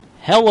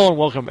Hello and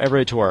welcome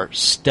everybody to our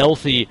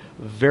stealthy,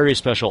 very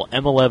special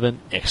M11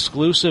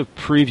 exclusive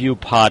preview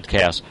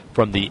podcast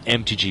from the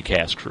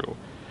MTGCast crew.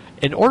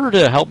 In order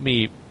to help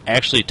me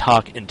actually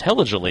talk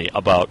intelligently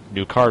about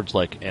new cards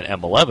like an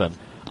M11,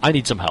 I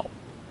need some help.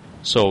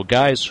 So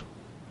guys,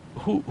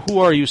 who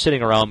are you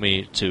sitting around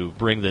me to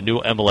bring the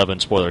new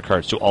M11 spoiler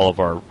cards to all of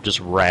our just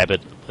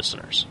rabid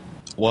listeners?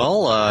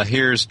 Well,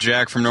 here's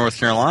Jack from North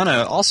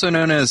Carolina, also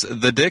known as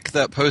the dick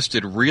that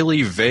posted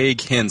really vague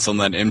hints on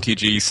that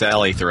MTG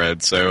Sally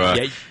thread. So,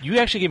 yeah, you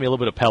actually gave me a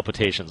little bit of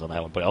palpitations on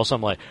that one, but also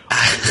I'm like,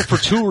 for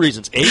two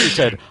reasons. A, you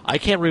said, I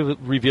can't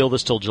reveal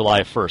this till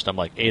July 1st. I'm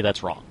like, A,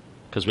 that's wrong,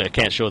 because I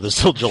can't show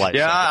this till July 2nd.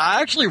 Yeah,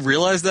 I actually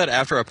realized that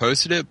after I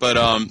posted it, but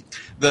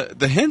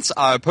the hints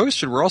I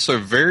posted were also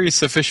very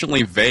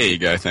sufficiently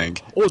vague, I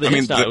think. Oh,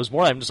 hints not. It was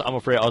more, I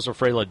was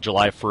afraid like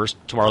July 1st,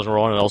 tomorrow's going to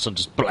roll, and all of a sudden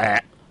just blah.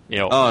 You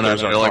know, oh no!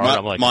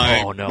 Like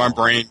my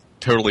brain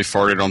totally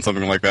farted on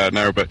something like that.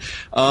 No, but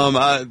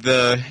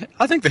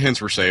I think the hints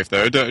were safe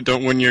though.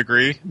 Wouldn't you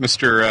agree,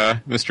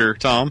 Mr.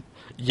 Tom?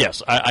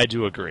 Yes, I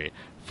do agree.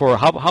 For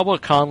how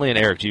about Conley and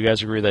Eric? Do you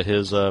guys agree that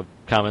his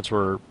comments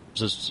were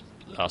just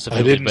I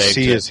didn't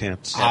see his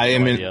hints.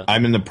 I'm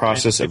in the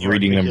process of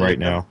reading them right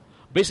now.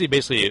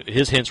 Basically,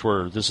 his hints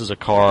were: this is a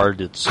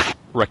card. It's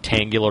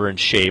rectangular in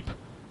shape,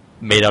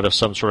 made out of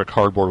some sort of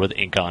cardboard with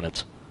ink on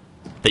it,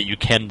 that you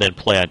can then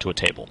play onto a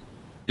table.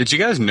 Did you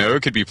guys know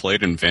it could be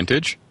played in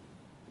Vintage?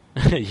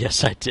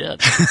 Yes, I did.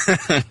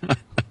 I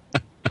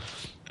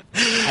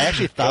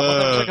actually thought about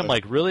that for a second. I'm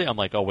like, really? I'm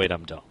like, oh, wait,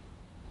 I'm dumb.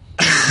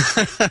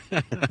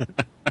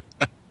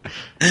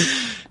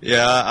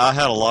 Yeah, I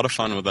had a lot of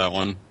fun with that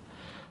one.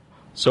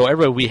 So,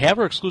 everybody, we have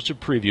our exclusive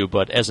preview,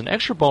 but as an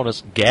extra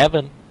bonus,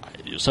 Gavin,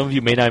 some of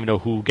you may not even know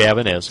who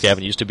Gavin is.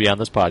 Gavin used to be on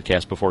this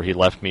podcast before he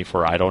left me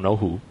for I don't know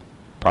who,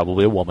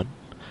 probably a woman.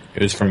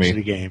 It is for me.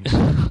 Games.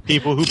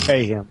 People who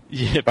pay him.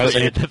 Yeah, that's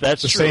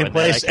the true. Same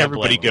place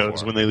everybody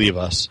goes when they leave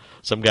us.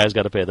 Some guys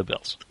got to pay the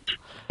bills.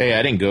 Hey,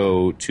 I didn't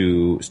go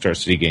to Star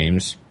City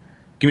Games.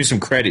 Give me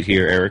some credit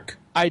here, Eric.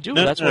 I do.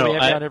 That's what we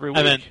have done every week.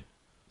 I mean,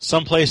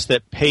 some place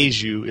that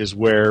pays you is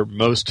where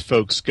most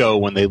folks go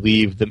when they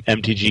leave the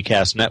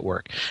MTGCast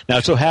network. Now,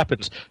 it so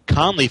happens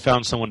Conley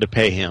found someone to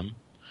pay him,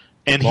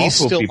 and he's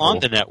still on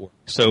the network.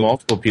 So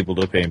multiple people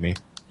to pay me.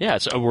 Yeah,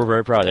 we're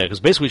very proud of that, because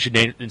basically we should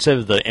name, instead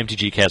of the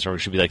MTG Cast Network,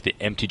 it should be like the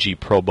MTG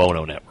Pro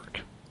Bono Network.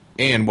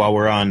 And while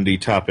we're on the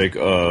topic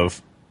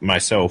of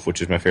myself,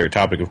 which is my favorite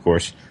topic, of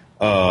course,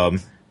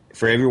 for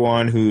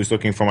everyone who's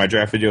looking for my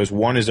draft videos,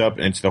 one is up,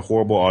 and it's the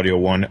horrible audio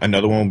one.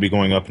 Another one will be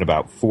going up in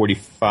about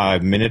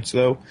 45 minutes,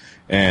 though,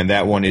 and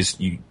that one is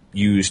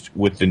used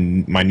with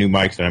my new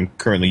mic that I'm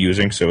currently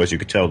using, so as you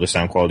can tell, the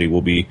sound quality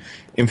will be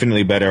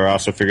infinitely better. I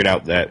also figured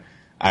out that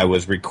I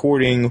was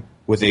recording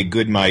with a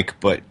good mic,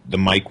 but the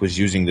mic was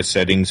using the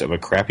settings of a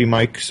crappy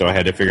mic, so I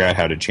had to figure out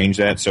how to change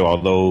that. So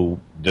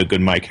although the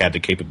good mic had the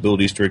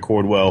capabilities to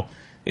record well,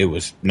 it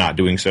was not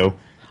doing so.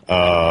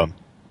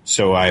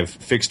 So I've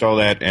fixed all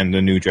that, and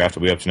the new draft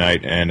will be up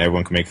tonight, and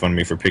everyone can make fun of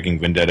me for picking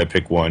Vendetta,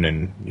 pick one,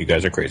 and you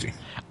guys are crazy.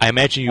 I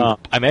imagine you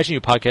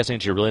podcasting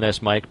into your really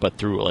nice mic, but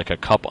through like a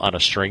cup on a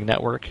string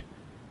network.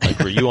 Like,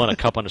 were you on a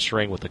cup on a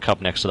string with the cup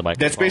next to the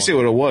microphone? That's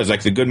basically what it was.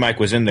 Like, the good mic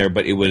was in there,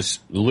 but it was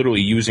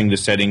literally using the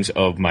settings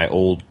of my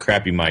old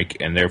crappy mic,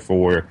 and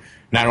therefore,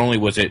 not only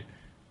was it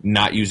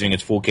not using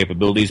its full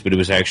capabilities, but it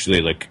was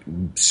actually, like,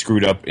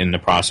 screwed up in the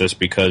process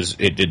because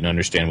it didn't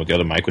understand what the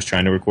other mic was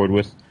trying to record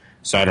with.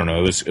 So, I don't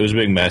know. It was a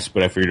big mess,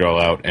 but I figured it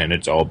all out, and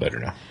it's all better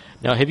now.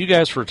 Now, have you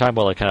guys, for talking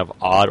about like kind of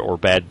odd or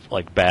bad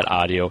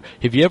audio,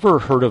 have you ever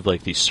heard of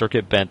like these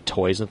circuit bent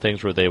toys and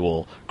things where they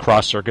will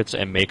cross circuits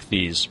and make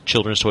these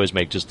children's toys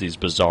make just these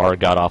bizarre,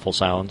 god awful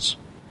sounds?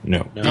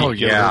 No. Oh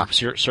yeah,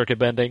 circuit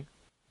bending.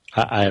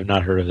 I have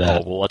not heard of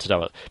that. Oh, well, let's talk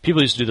about it.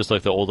 People used to do this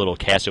like the old little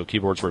Casio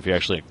keyboards, where if you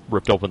actually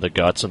ripped open the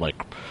guts and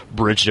like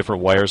bridged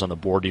different wires on the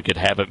board, you could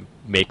have it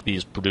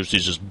produce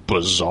these just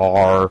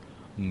bizarre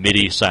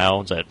MIDI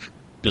sounds that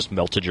just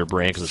melted your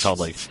brain because it sounded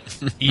like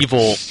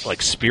evil,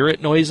 like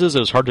spirit noises. It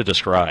was hard to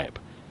describe.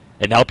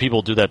 And now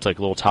people do that to like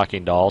little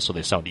talking dolls, so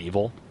they sound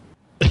evil.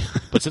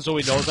 But since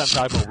nobody knows what I'm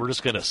talking about, we're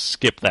just going to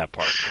skip that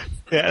part.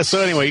 Yeah.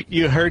 So anyway,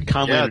 you heard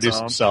Conley introduce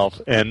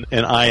himself, and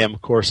I am,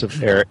 of course,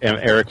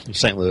 Eric from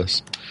St.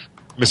 Louis,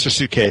 Mr.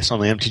 Suitcase on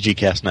the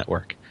MTGCast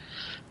network,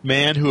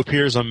 man who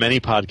appears on many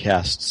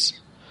podcasts.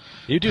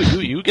 You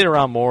do. You get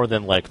around more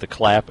than like the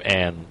clap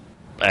and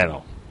I don't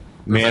know.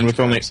 Man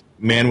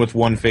with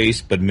one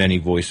face, but many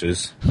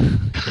voices.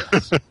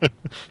 Yes.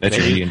 That's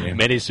your Indian name.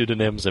 Many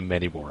pseudonyms and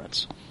many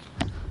warrants.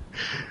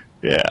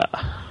 Yeah.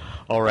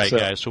 All right,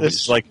 guys. So this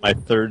is like my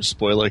third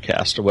spoiler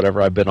cast or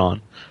whatever I've been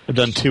on. I've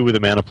done 2 with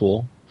Amanda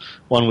Pool,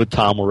 1 with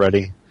Tom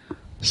already.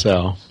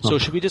 So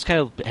should we just kind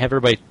of have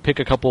everybody pick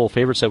a couple of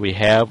favorites that we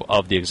have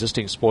of the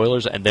existing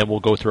spoilers, and then we'll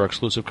go through our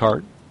exclusive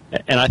card?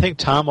 And I think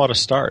Tom ought to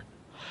start.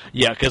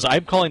 Yeah, because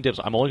I'm calling dibs.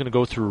 I'm only going to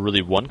go through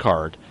really one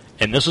card.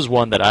 And this is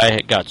one that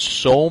I got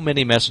so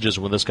many messages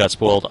when this got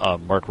spoiled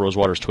on Mark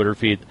Rosewater's Twitter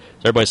feed.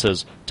 Everybody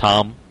says,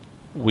 Tom,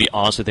 we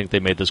honestly think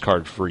they made this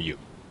card for you.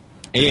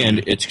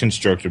 And it's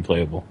constructed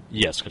playable.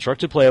 Yes,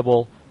 constructed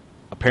playable.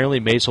 Apparently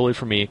made solely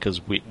for me,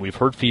 because we've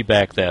heard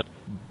feedback that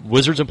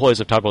Wizards employees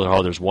have talked about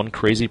how there's one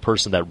crazy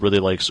person that really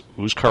likes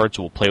ooze cards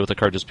who will play with the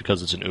card just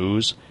because it's an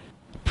ooze.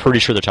 Pretty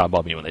sure they're talking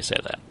about me when they say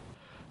that.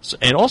 So,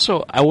 and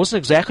also, I wasn't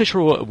exactly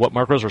sure what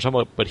Mark Rose was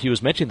talking about, but he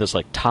was mentioning this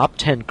like top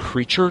 10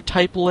 creature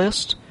type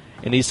list,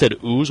 and he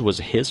said ooze was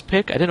his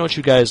pick. I didn't know what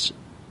you guys,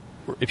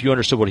 if you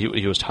understood what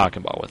he was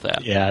talking about with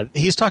that. Yeah,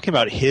 he's talking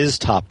about his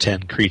top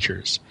 10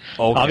 creatures.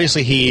 Okay.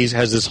 Obviously, he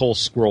has this whole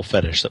squirrel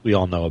fetish that we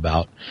all know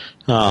about.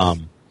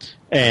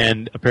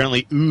 And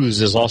apparently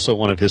ooze is also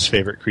one of his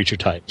favorite creature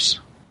types.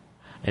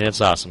 And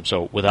it's awesome.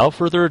 So, without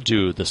further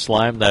ado, the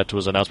slime that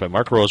was announced by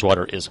Mark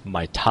Rosewater is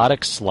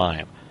Mitotic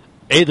Slime.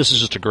 This is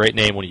just a great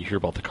name when you hear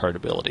about the card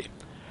ability.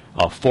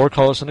 4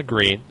 colors and a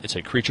green. It's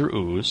a creature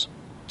ooze.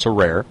 It's a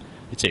rare.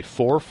 It's a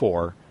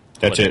 4/4.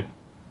 That's it.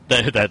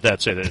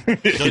 That's it.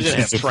 It doesn't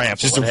have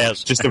trample. It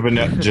has just a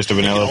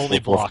vanilla. Only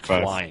block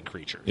flying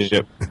creatures.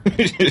 Yep. And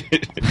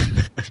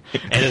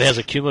it has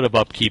a cumulative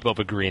upkeep of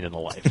a green in the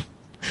life.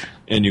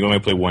 And you can only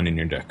play one in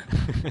your deck.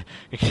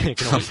 It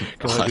can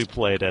only be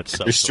played at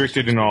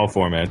restricted in all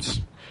formats.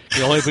 It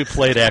can only be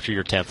played after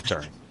your 10th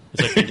turn.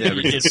 It's like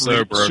it's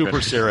so broken.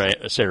 Super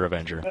Sarah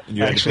Avenger.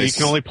 Actually, you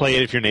can only play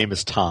it if your name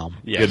is Tom.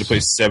 Yes. You have to play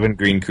 7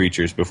 green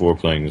creatures before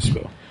playing the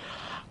spell.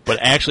 But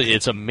actually,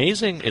 it's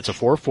amazing. It's a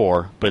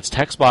 4/4, but its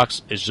text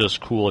box is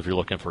just cool if you're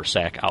looking for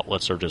sack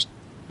outlets or just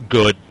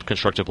good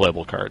constructed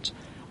playable cards.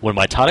 When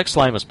Mitotic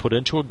Slime is put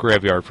into a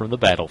graveyard from the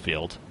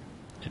battlefield,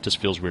 it just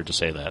feels weird to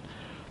say that,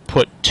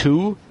 put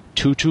 2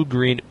 2/2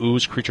 green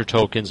ooze creature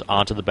tokens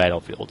onto the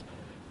battlefield.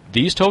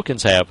 These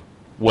tokens have,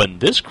 when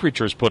this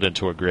creature is put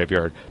into a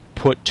graveyard,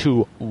 put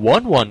 2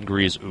 1/1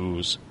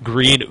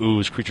 green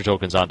ooze creature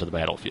tokens onto the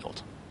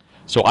battlefield.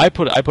 So I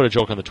put a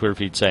joke on the Twitter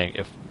feed saying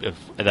if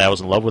that I was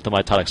in love with the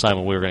Mitotic Slime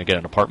and we were going to get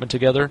an apartment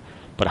together,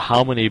 but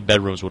how many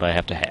bedrooms would I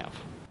have to have?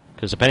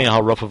 Because depending on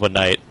how rough of a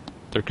night,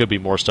 there could be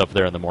more stuff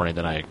there in the morning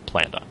than I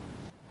planned on.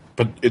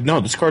 But no,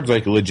 this card's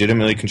like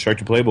legitimately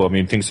constructed playable. I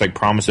mean, things like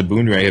Promise of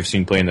Boon Ray I have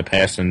seen play in the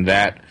past, and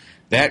that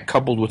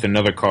coupled with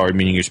another card,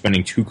 meaning you're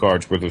spending 2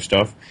 cards worth of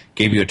stuff,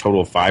 gave you a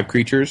total of 5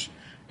 creatures.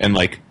 And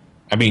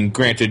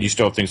granted, you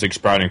still have things like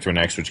Sprouting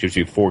Thornax, which gives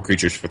you 4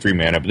 creatures for 3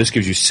 mana, but this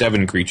gives you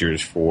 7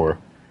 creatures for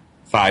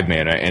 5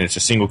 mana, and it's a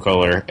single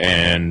color.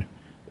 And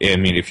I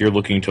mean, if you're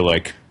looking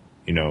to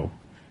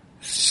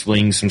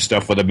sling some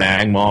stuff with a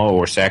Magma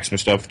or sack some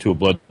stuff to a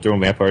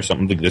Bloodthorn Vampire or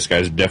something, this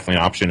guy's definitely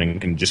an option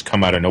and can just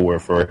come out of nowhere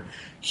for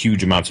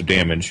huge amounts of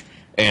damage.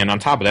 And on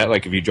top of that,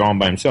 if you draw him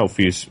by himself,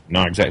 he's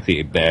not exactly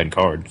a bad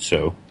card.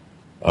 So,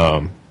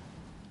 I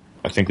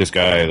think this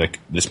guy,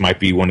 this might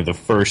be one of the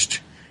first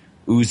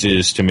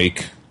oozes to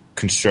make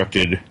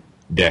constructed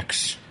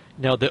decks.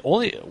 Now, what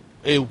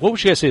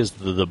would you guys say is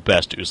the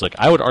best ooze?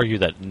 I would argue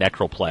that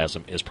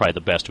Necroplasm is probably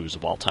the best ooze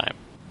of all time.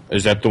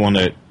 Is that the one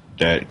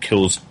that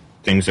kills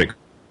things like?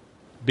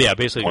 Yeah,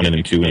 basically 1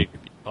 and 2. Kind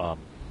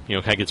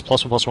of gets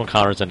 +1/+1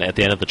 counters, and at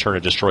the end of the turn,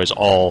 it destroys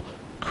all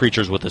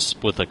creatures with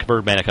a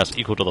converted mana cost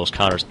equal to those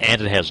counters,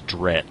 and it has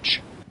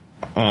Dredge.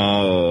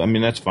 I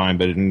mean, that's fine,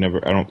 but it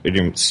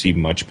didn't see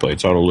much play.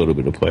 It's all a little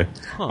bit of play.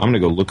 Huh. I'm gonna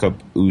go look up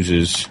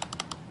oozes.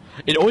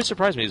 It always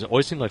surprised me. It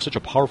always seemed like such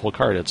a powerful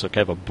card. It's kind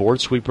of a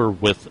board sweeper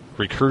with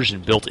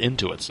recursion built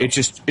into it. So. It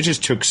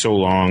just took so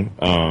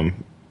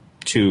long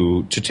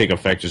to take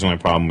effect. Is the only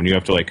problem when you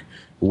have to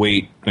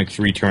wait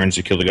 3 turns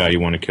to kill the guy you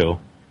want to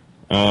kill.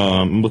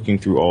 I'm looking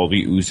through all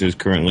the oozes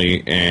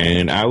currently,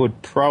 and I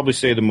would probably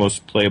say the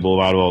most playable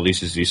out of all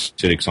these is the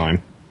Acidic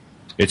Slime.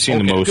 It's seen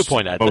the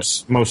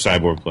most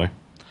sideboard play.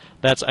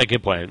 That's a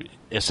good point.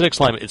 Acidic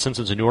Slime, since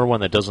it's a newer one,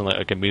 that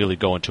doesn't immediately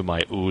go into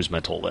my ooze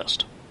mental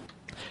list.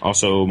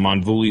 Also,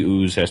 Monvuli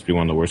Ooze has to be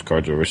one of the worst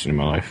cards I've ever seen in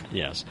my life.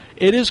 Yes.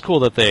 It is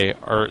cool that they're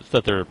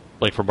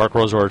for Mark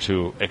Rosewater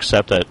to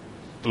accept that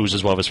ooze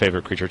is one of his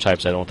favorite creature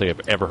types. I don't think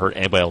I've ever heard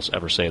anybody else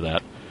ever say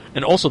that.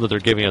 And also that they're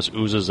giving us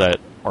oozes that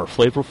are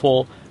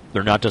flavorful.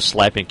 They're not just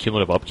slapping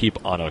cumulative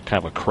upkeep on a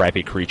kind of a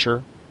crappy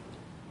creature.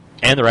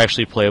 And they're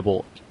actually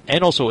playable.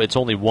 And also, it's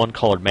only 1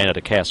 colored mana to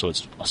cast, so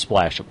it's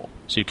splashable.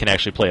 So you can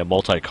actually play a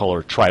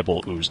multicolored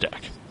tribal ooze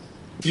deck.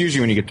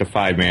 Usually when you get to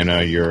 5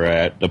 mana, you're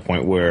at the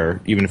point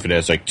where, even if it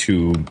has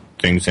 2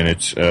 things in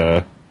its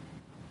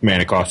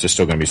mana cost, is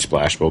still going to be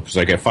splashable. Because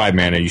at 5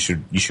 mana, you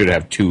should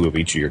have 2 of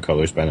each of your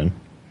colors by then.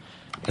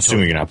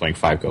 Assuming you're not playing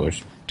 5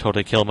 colors.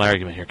 Totally kill my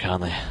argument here,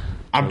 Conley.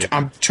 I'm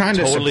trying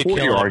to totally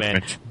support your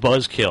argument. Man.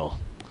 Buzzkill.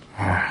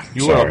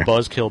 You Sorry. are a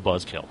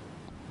buzzkill.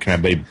 Can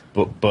I play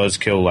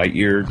Buzzkill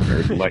Lightyear?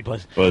 Or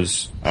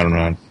Buzz, I don't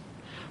know.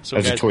 So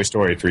that's a Toy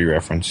Story 3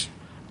 reference.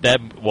 I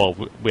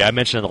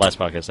mentioned in the last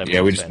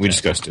podcast. We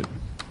discussed it.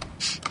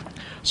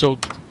 So,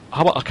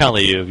 how about,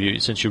 Conley,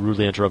 since you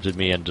rudely interrupted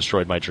me and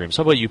destroyed my dreams,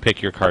 how about you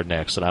pick your card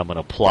next, and I'm going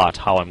to plot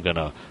how I'm going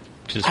to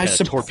just I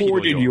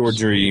supported your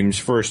dreams,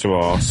 first of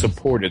all.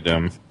 Supported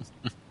them.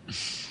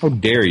 How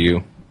dare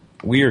you?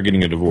 We are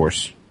getting a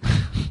divorce.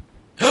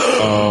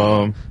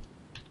 So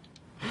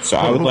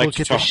I would like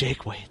to talk. The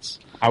shake weights.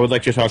 I would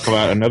like to talk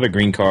about another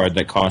green card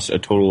that costs a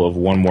total of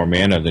 1 more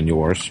mana than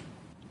yours.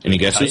 Any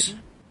guesses?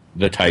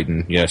 the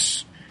Titan.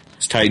 Yes,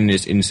 this Titan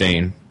is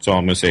insane. That's all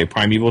I'm going to say.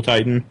 Primeval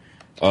Titan,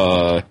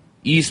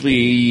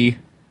 easily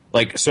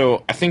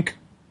so. I think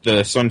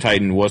the Sun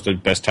Titan was the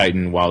best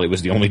Titan while it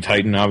was the only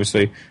Titan,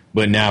 obviously,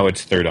 but now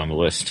it's third on the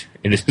list.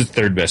 It is the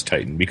third best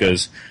Titan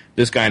because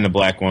this guy and the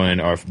black one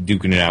are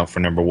duking it out for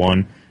number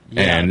one.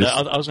 Yeah, and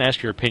I was going to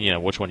ask your opinion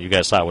on which one you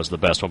guys thought was the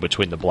best one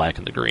between the black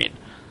and the green.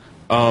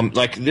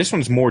 This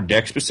one's more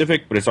deck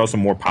specific, but it's also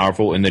more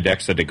powerful in the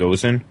decks that it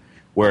goes in.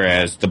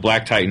 Whereas the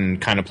Black Titan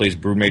kind of plays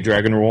Broodmage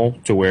Dragon role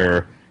to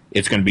where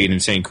it's going to be an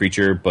insane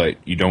creature, but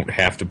you don't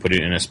have to put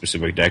it in a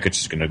specific deck. It's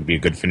just going to be a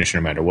good finisher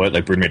no matter what.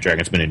 Like Broodmage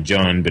Dragon's been in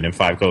Jund, been in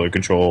 5-color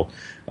control,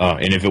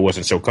 and if it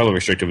wasn't so color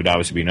restrictive, it would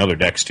obviously be in other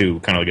decks too,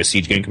 kind of like a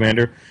Siege Game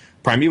Commander.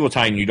 Primeval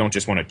Titan, you don't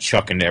just want to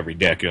chuck into every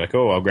deck. You're like,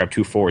 oh, I'll grab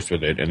 2 forests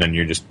with it, and then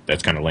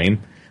that's kind of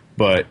lame.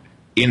 But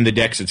in the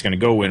decks it's going to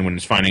go in when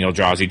it's finding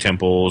Eldrazi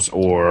temples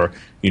or,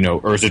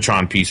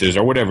 Urzatron pieces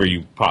or whatever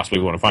you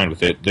possibly want to find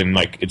with it, then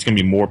it's going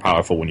to be more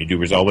powerful when you do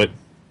resolve it.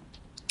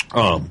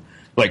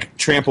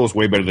 Trample is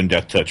way better than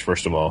Death Touch,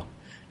 first of all.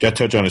 Death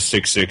Touch on a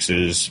 6/6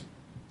 is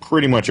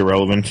pretty much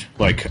irrelevant.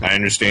 I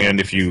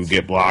understand if you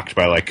get blocked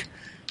by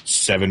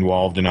 7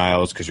 Wall of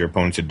Denials because your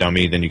opponent's a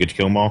dummy, then you get to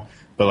kill them all.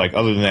 But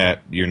other than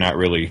that, you're not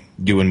really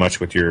doing much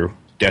with your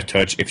Death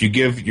Touch. If you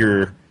give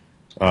your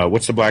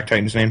what's the Black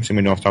Titan's name?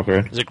 Somebody know off the top of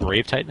their head? Is it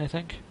Grave Titan, I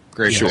think?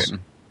 Grave Titan.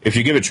 If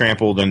you give it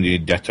Trample, then the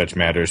Death Touch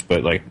matters,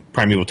 but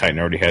Primeval Titan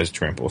already has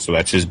Trample, so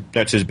that's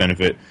his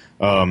benefit.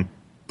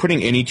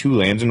 Putting any 2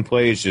 lands into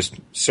play is just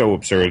so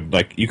absurd.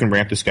 You can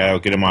ramp this guy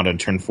out, get him out on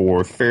turn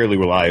 4 fairly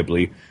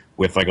reliably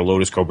with a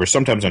Lotus Cobra,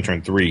 sometimes on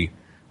turn 3,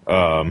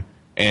 and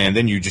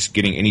then you're just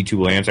getting any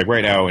 2 lands.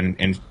 Right now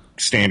in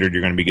Standard,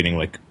 you're going to be getting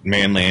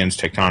Man Lands,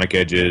 Tectonic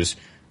Edges,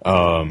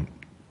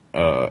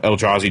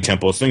 Eldrazi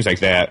Temples, things like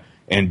that,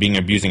 and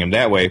abusing him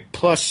that way.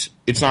 Plus,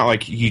 it's not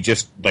like he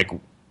just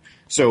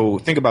so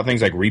think about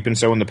things like Reap and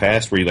Sow in the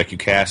past, where you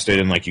cast it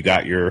and you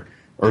got your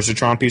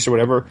Urzatron piece or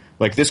whatever.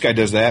 This guy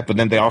does that, but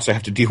then they also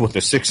have to deal with the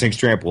 6/6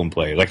 Trample in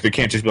play. They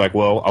can't just be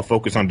well, I'll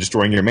focus on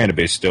destroying your mana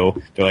base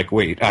still. They're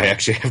wait, I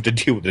actually have to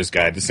deal with this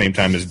guy at the same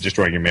time as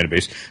destroying your mana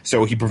base.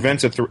 So he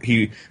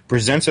he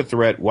presents a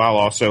threat while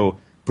also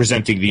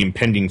presenting the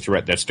impending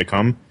threat that's to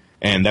come,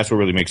 and that's what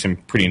really makes him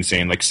pretty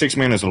insane. 6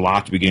 mana is a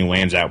lot to be getting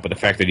lands out, but the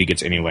fact that he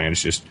gets any land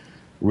is just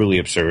really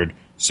absurd.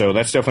 So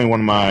that's definitely one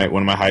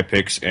of my high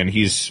picks, and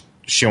he's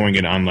showing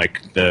it on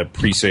the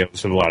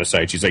pre-sales of a lot of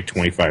sites. He's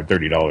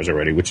 $25-$30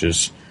 already, which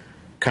is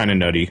kind of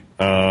nutty.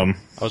 I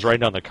was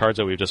writing down the cards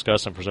that we've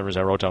discussed, and for some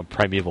reason I wrote down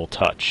Primeval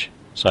Touch,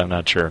 so I'm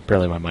not sure.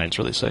 Apparently my mind's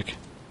really sick.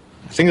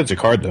 I think it's a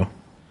card, though.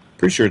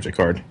 Pretty sure it's a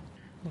card.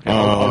 Okay,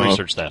 I'll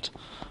research that.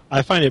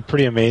 I find it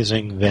pretty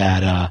amazing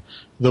that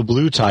the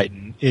Blue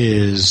Titan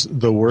is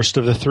the worst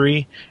of the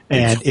 3,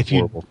 and it's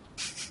horrible.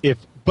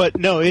 But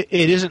no, it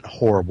isn't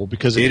horrible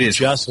because it is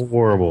just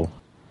horrible.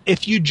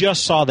 If you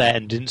just saw that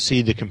and didn't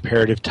see the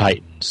comparative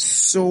Titans.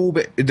 So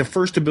the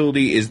first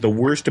ability is the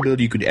worst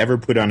ability you could ever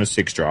put on a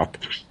 6-drop.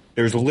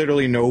 There's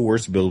literally no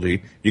worse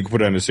ability you could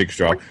put on a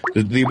 6-drop.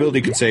 The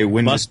ability could say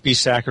when must be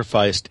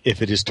sacrificed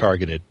if it is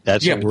targeted.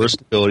 That's the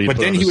worst ability. But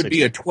then he would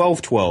be a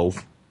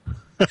 12/12.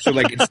 So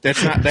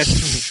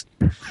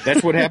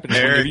that's what happens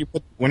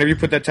whenever you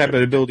put that type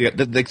of ability.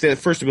 The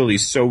first ability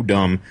is so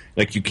dumb.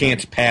 You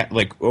can't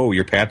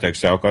your Path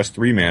Exile costs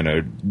 3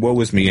 mana. Woe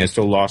is me, I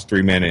still lost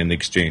 3 mana in the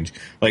exchange.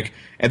 And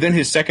then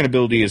his second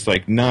ability is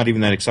not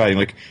even that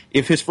exciting.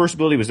 If his first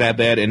ability was that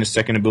bad and his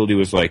second ability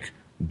was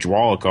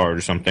draw a card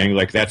or something,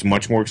 that's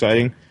much more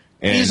exciting.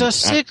 And he's a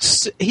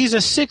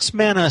 6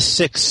 mana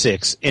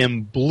 6/6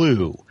 in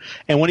blue,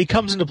 and when he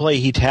comes into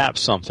play, he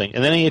taps something,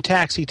 and then he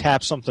attacks. He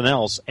taps something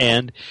else.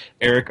 And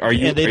Eric, are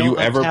you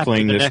ever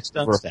playing this?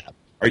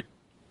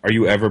 Are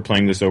you ever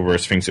playing this over a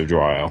Sphinx of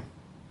Dryal?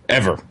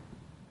 Ever?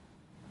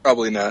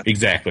 Probably not.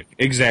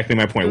 Exactly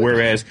my point.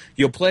 Whereas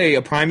you'll play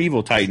a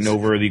Primeval Titan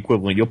over the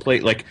equivalent. You'll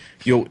play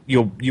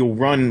you'll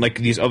run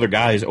these other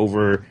guys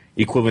over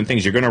equivalent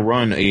things. You're going to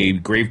run a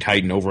Grave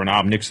Titan over an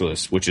Ob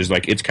Nixilis, which is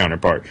its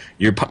counterpart.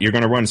 You're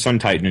going to run Sun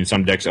Titan in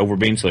some decks over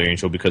Baneslayer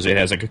Angel because it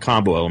has a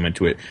combo element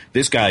to it.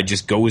 This guy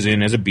just goes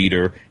in as a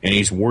beater, and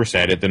he's worse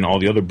at it than all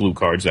the other blue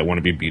cards that want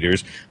to be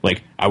beaters.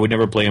 I would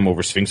never play him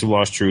over Sphinx of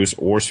Lost Truce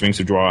or Sphinx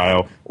of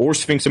Dryal or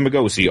Sphinx of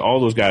Magosi. All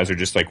those guys are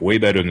just way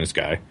better than this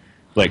guy.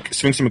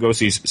 Sphinx of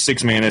Magosi's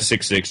 6 mana,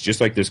 6/6,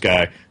 just like this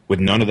guy, with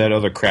none of that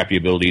other crappy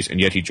abilities, and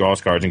yet he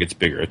draws cards and gets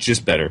bigger. It's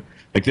just better.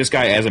 This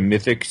guy as a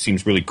mythic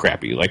seems really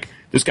crappy.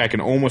 This guy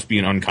can almost be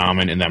an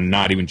uncommon, and I'm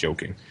not even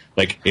joking.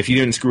 If he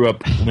didn't screw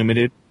up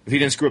limited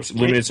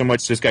so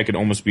much, this guy could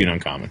almost be an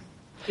uncommon.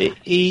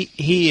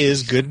 He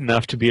is good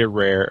enough to be a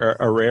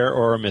rare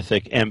or a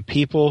mythic, and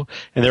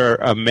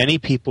there are many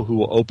people who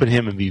will open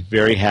him and be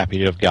very happy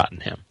to have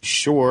gotten him.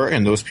 Sure,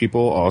 and those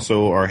people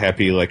also are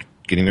happy,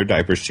 getting their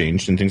diapers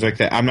changed and things like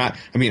that. I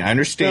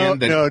understand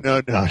that. No.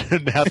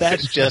 Now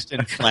that's just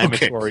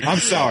inflammatory. Okay, I'm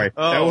sorry.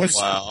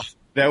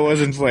 That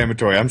was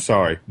inflammatory. I'm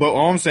sorry. But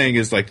all I'm saying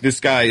is, this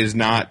guy is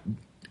not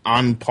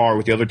on par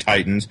with the other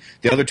Titans.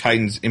 The other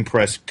Titans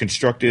impress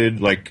constructed,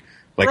 right.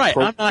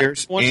 pro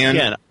players.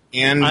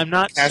 and I'm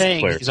not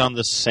saying players. he's on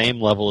the same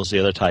level as the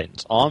other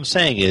Titans. All I'm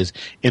saying is,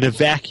 in a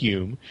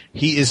vacuum,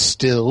 he is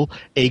still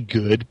a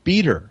good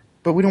beater.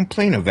 But we don't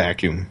play in a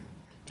vacuum.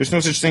 There's no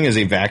such thing as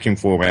a vacuum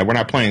format. We're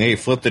not playing, hey,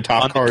 flip the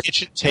top card. On the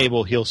kitchen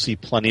table, he'll see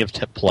plenty of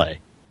play.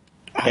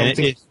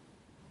 If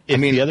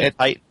the other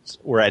Titans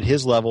were at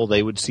his level,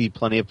 they would see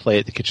plenty of play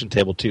at the kitchen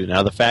table, too.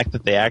 Now, the fact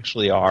that they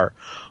actually are,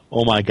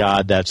 oh my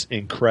God, that's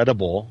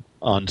incredible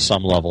on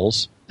some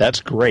levels.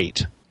 That's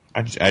great.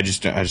 I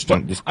just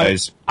don't. This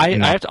guy's. I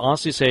have to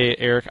honestly say,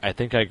 Eric, I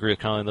think I agree with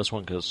Colin on this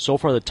one because so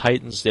far the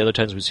other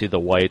Titans we see the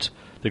white,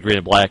 the green,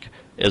 and black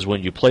is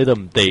when you play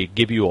them, they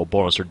give you a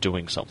bonus for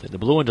doing something. The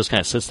blue one just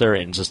kind of sits there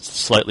and is just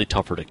slightly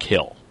tougher to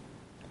kill.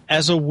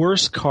 As a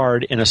worse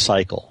card in a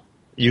cycle,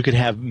 you could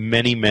have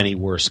many, many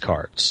worse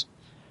cards.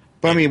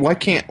 But I mean, why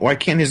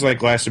can't his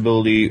last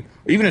ability, or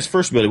even his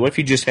first ability? What if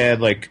he just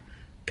had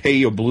pay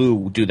your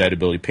blue do that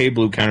ability? Pay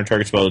blue, counter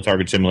target spell, the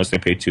target's him unless they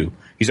pay 2.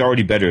 He's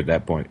already better at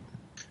that point.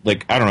 I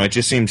don't know. It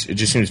just seems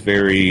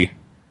very.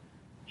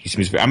 He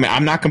seems. I mean,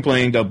 I'm not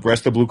complaining. The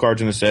rest of the blue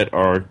cards in the set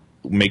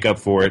make up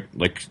for it.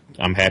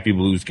 I'm happy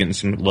Blue's getting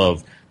some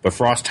love, but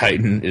Frost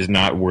Titan is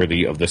not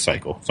worthy of the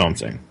cycle. That's all I'm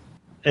saying.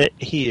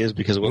 He is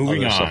because of what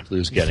Moving other on. stuff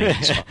Blue's getting.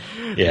 So,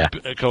 yeah.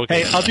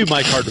 Hey, I'll do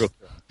my card real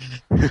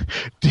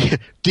quick.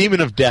 Demon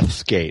of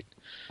Death's Gate.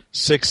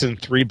 6 and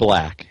 3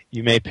 black.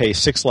 You may pay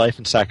 6 life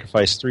and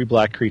sacrifice 3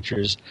 black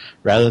creatures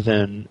rather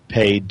than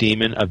pay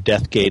Demon of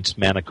Deathgate's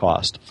mana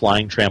cost.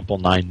 Flying Trample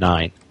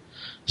 9/9.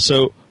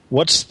 So,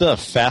 what's the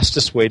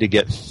fastest way to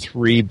get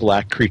 3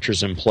 black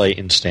creatures in play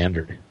in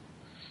Standard?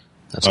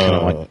 That's kind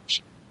of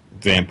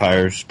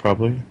vampires,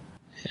 probably.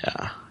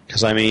 Yeah,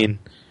 because I mean,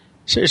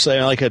 seriously,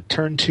 a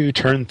turn 2,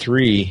 turn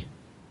 3,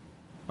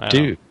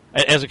 dude.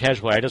 As a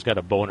casual player, I just got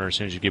a boner as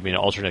soon as you give me an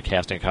alternate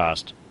casting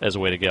cost as a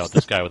way to get out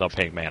this guy without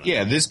paying mana.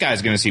 Yeah, this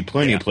guy's going to see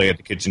plenty of play at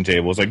the kitchen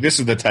table. It's this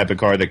is the type of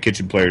card that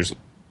kitchen players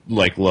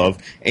love,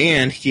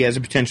 and he has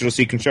a potential to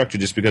see constructed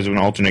just because of an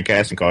alternate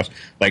casting cost.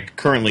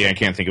 Currently, I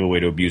can't think of a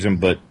way to abuse him,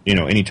 but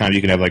anytime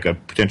you can have a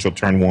potential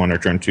turn 1 or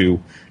turn 2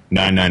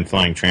 9/9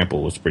 flying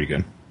trample is pretty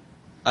good.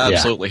 I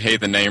absolutely hate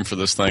the name for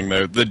this thing,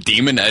 though. The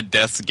Demon at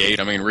Death's Gate.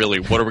 I mean, really,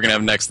 what are we going to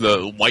have next?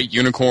 The White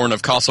Unicorn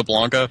of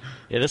Casablanca?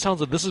 Yeah, this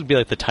would be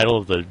like the title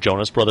of the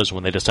Jonas Brothers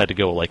when they decide to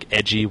go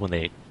edgy when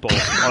they both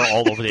are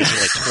all over the age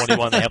of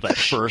 21. They have that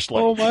first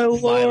oh my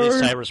Lord, Miley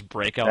Cyrus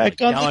breakout. Back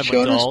on now the I'm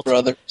Jonas adult.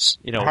 Brothers.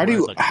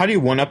 How do you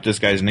one up this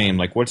guy's name?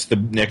 What's the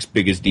next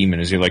biggest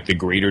demon? Is he the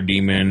Greater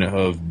Demon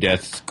of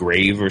Death's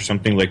Grave or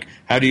something?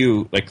 How do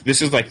you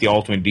this is the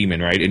ultimate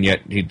demon, right? And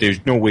yet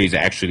there's no way he's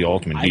actually the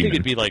ultimate demon. I think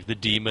it'd be the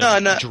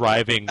demon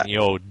driving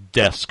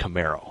Death's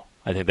Camaro.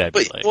 I think that'd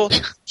be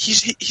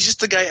he's just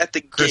the guy at the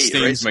Christine's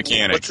gate, right?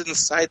 mechanic. What's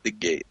inside the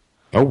gate?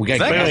 Oh, we got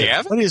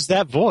Gavin? What is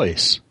that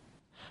voice?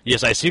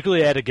 Yes, I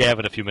secretly added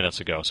Gavin a few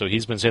minutes ago, so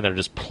he's been sitting there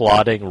just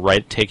plotting,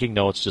 taking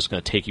notes, just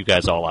going to take you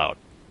guys all out.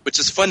 Which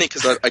is funny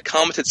because I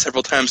commented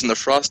several times in the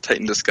Frost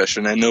Titan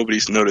discussion and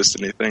nobody's noticed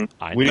anything.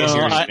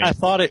 I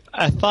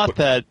thought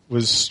that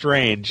was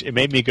strange. It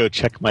made me go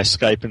check my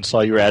Skype and saw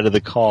you were out of the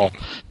call.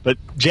 But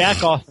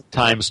Jack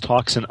oftentimes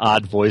talks in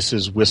odd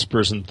voices,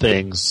 whispers, and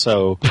things.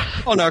 So,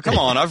 oh no, come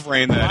on! I've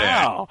reined that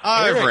wow.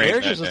 in.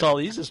 Eric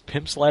he's just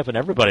pimp slapping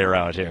everybody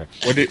around here.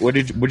 What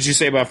did you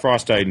say about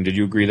Frost Titan? Did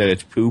you agree that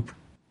it's poop?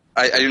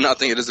 I do not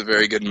think it is a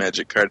very good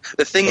Magic card.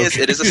 The thing is,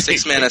 it is a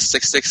 6 mana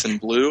 6/6 in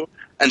blue,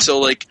 and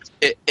so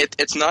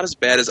it's not as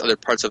bad as other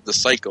parts of the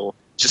cycle.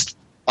 Just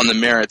on the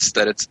merits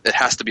that it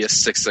has to be a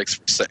 6/6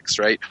 for 6,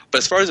 right? But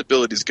as far as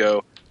abilities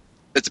go,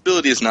 its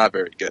ability is not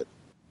very good.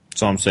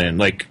 That's all I'm saying.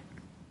 No.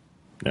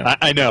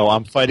 I know.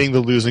 I'm fighting the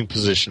losing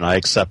position. I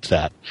accept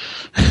that.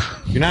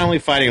 You're not only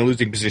fighting a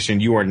losing position,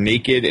 you are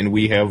naked, and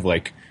we have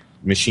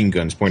machine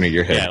guns pointing at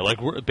your head. Yeah,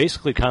 we're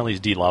basically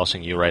Conley's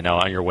delousing you right now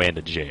on your way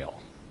into jail.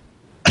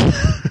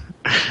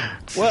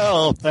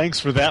 Well, thanks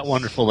for that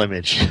wonderful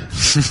image.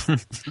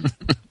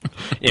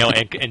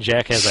 And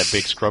Jack has that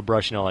big scrub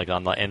brush,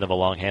 on the end of a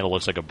long handle,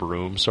 looks like a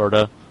broom, sort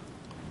of.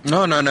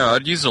 No,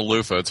 I'd use a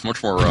loofah. It's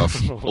much more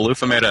rough. A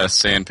loofah made out of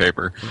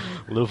sandpaper.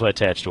 Loofah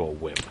attached to a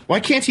whip. Why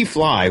can't he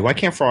fly? Why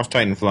can't Frost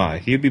Titan fly?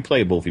 He'd be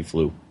playable if he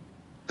flew.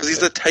 Because he's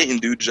the Titan,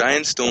 dude.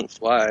 Giants don't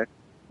fly.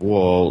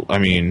 Well, I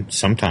mean,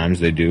 sometimes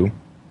they do.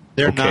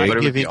 They're not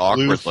giving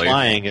blue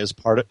flying as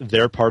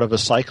they're part of a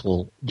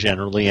cycle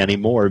generally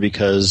anymore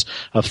because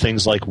of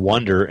things like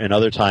Wonder and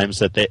other times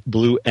that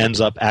blue ends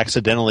up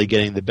accidentally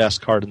getting the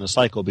best card in the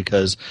cycle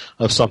because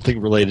of something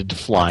related to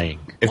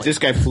flying. If this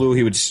guy flew,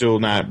 he would still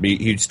be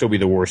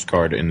the worst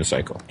card in the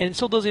cycle. And it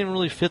still doesn't even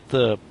really fit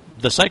the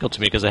cycle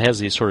to me because it has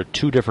these sort of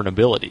 2 different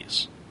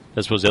abilities.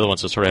 I suppose the other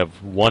ones that sort of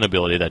have one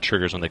ability that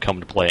triggers when they come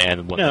to play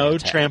and when they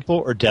attack. Trample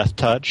or Death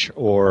Touch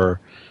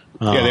or.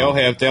 Yeah,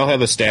 they all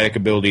have a static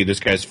ability. This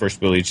guy's first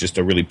ability is just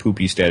a really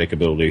poopy static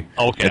ability.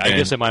 Okay, I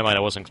guess in my mind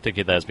I wasn't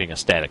thinking of that as being a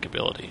static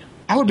ability.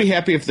 I would be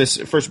happy if this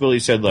first ability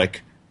said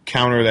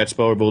counter that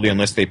spell ability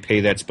unless they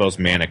pay that spell's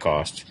mana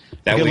cost.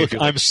 That okay, way, look,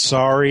 I'm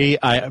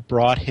sorry I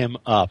brought him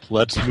up.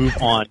 Let's move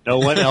on. No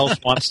one else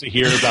wants to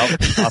hear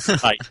about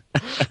Frostbite.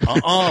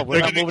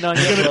 We're not moving on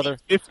yet, brother.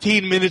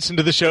 15 minutes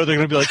into the show, they're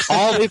going to be like,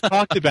 all they've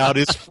talked about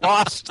is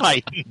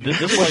Frostbite. This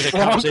is like a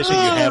conversation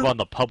you have on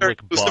the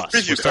public bus. The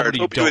preview card.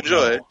 Hope you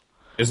enjoy.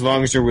 As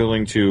long as you're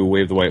willing to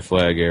wave the white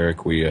flag,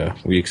 Eric, we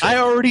accept. I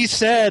already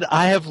said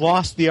I have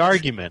lost the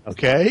argument,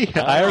 okay?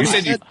 I already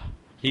said...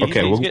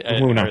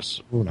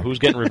 Who's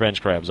getting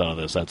revenge crabs out of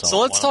this? That's all. So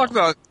let's talk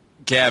about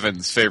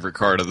Gavin's favorite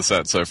card of the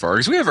set so far,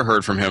 because we haven't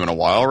heard from him in a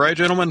while, right,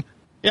 gentlemen?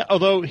 Yeah,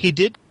 although he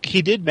did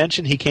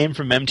mention he came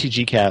from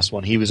MTGCast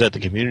when he was at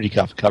the community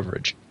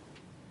coverage.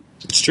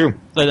 It's true.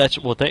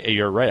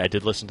 You're right. I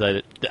did listen to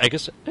it. I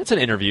guess it's an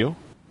interview.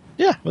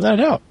 Yeah, without a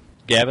doubt.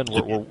 Gavin,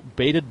 we're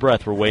bated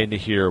breath. We're waiting to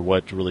hear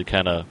what really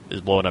kind of is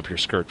blowing up your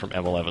skirt from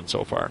M11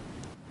 so far.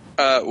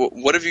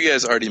 What have you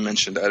guys already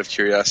mentioned out of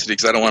curiosity?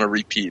 Because I don't want to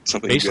repeat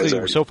something. Basically, you guys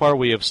already... so far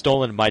we have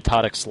stolen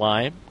Mitotic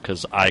Slime,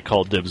 because I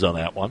called dibs on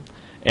that one.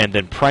 And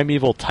then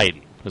Primeval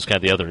Titan was kind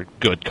of the other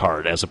good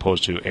card, as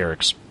opposed to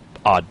Eric's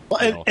odd.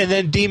 And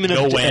then Demon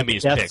of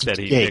Death's pick that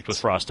he picked with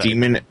Frost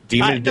Titan.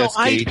 Demon of Death's Gate.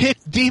 I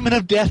picked Demon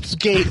of Death's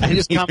Gate. I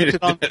just commented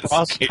on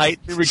Frost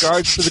Titan in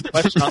regards to the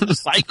question on the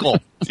cycle.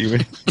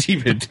 Demon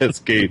of Death's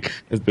Gate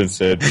has been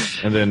said.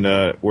 And then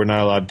we're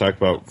not allowed to talk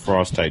about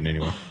Frost Titan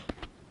anymore.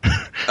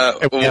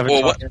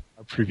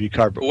 Preview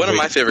card, one of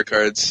my favorite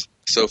cards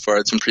so far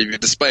it's been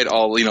previewed, despite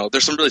all,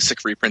 there's some really sick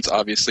reprints,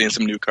 obviously, and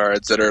some new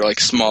cards that are, like,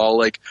 small.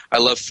 Like, I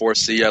love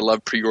 4C, I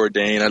love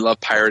Preordain, I love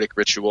Pyretic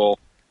Ritual.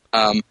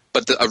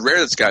 But a rare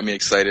that's got me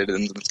excited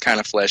and it's kind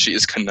of flashy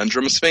is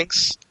Conundrum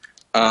Sphinx.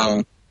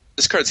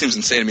 This card seems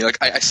insane to me. Like,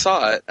 I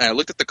saw it, and I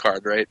looked at the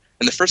card, right?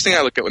 And the first thing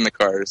I look at when the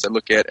card is I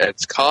look at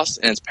its cost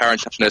and its power and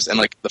toughness and,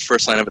 like, the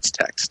first line of its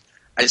text.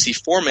 I see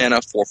 4 mana,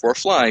 4/4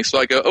 flying, so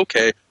I go,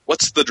 okay,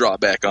 what's the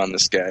drawback on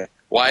this guy?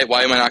 Why am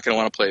I not going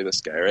to want to play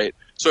this guy, right?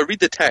 So I read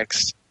the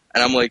text,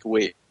 and I'm like,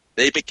 wait,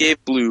 they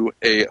gave blue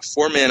a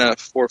 4 mana,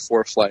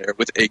 4/4 flyer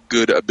with a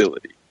good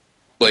ability.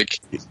 Like,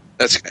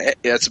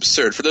 that's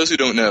absurd. For those who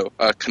don't know,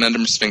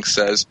 Conundrum Sphinx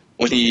says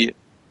when he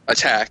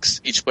attacks,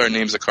 each player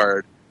names a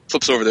card,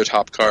 flips over their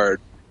top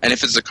card, and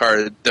if it's a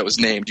card that was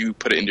named, you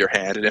put it into your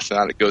hand, and if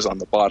not, it goes on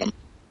the bottom.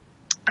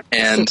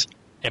 And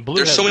blue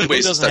there's so many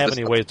ways doesn't have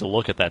any ways to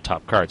look at that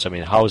top card. So I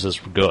mean, how is this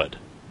good?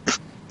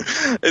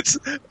 It's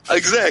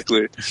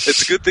exactly.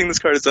 It's a good thing this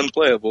card is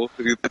unplayable.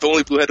 If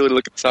only Blue had a way to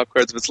look at the top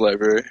cards of its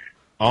library.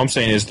 All I'm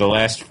saying is the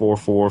last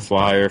 4/4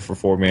 flyer for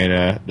 4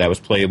 mana that was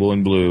playable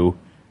in blue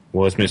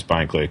was Miss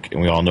Spineclick,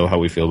 and we all know how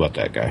we feel about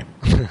that guy.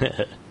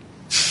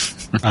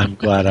 I'm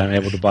glad I'm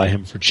able to buy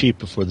him for cheap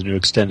before the new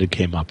extended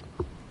came up.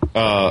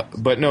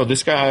 But no,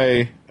 this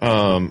guy.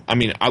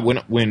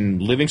 When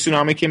Living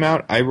Tsunami came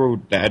out, I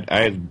wrote that.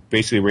 I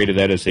basically rated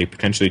that as a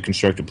potentially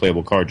constructed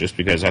playable card, just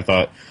because I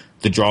thought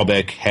the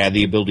drawback had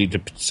the ability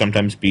to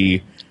sometimes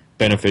be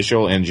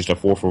beneficial, and just a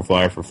 4/4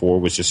 flyer for 4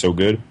 was just so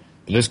good.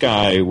 But this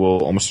guy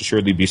will almost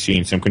assuredly be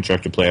seeing some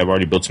constructed play. I've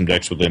already built some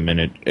decks with him in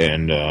it,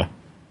 and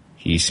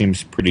he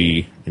seems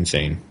pretty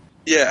insane.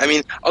 Yeah, I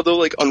mean, although,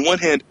 like, on one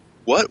hand,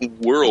 what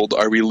world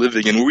are we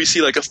living in where we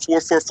see, like, a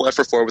 4/4 flyer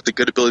for 4 with a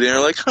good ability, and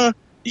we're like,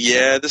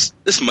 yeah, this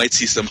might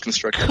see some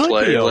constructive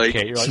play. Like,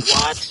 you're like,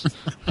 what?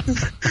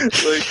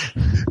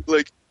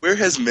 like, where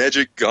has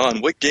Magic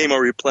gone? What game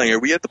are we playing? Are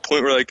we at the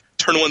point where, like,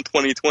 turn 1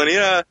 2020?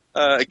 I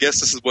guess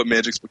this is what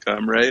Magic's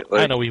become, right?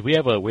 Like, I know we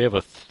have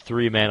a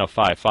 3 mana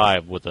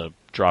 5/5 with a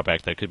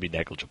drawback that could be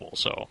negligible.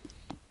 So,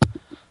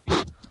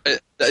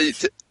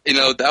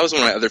 that was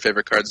one of my other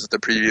favorite cards at the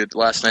preview,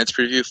 last night's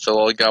preview.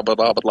 Phil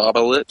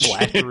Gabba Lich.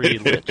 Phylactery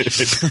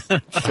Lich.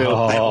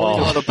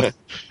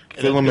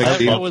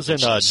 That was in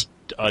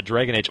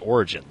Dragon Age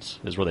Origins,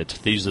 is where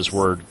they use this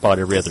word about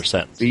every other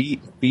sentence.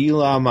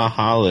 Bila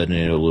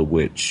Mahala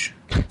Witch.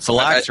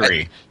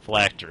 Phylactery.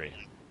 Phylactery.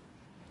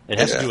 It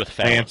has to do with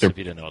phallus, if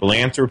you didn't know that.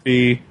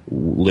 Philanthropy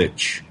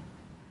Lich.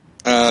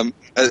 I mean,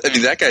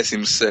 that guy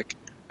seems sick.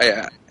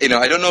 I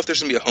don't know if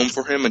there's going to be a home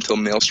for him until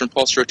Maelstrom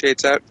Pulse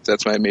rotates out.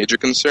 That's my major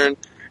concern.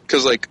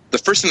 Because, like, the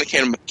first thing that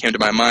came to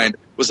my mind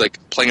was, like,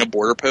 playing a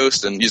border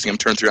post and using him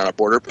turn 3 on a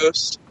border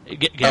post.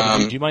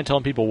 Gavin, do you mind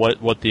telling people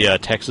what the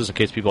text is in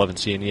case people haven't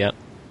seen it yet?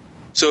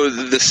 So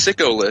the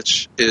Sicko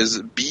Lich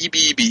is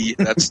BBB,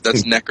 that's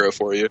Necro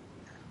for you,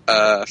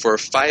 for a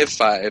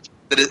 5/5,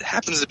 that it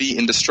happens to be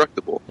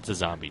indestructible. It's a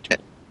zombie tool.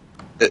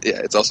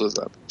 Yeah, it's also a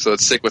zombie. So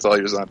it's sick with all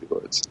your zombie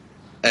lords.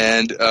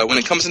 And when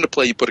it comes into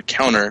play, you put a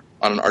counter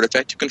on an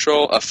artifact you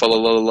control, a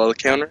Falalala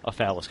counter. A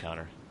phallus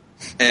counter.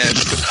 And,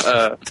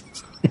 weird.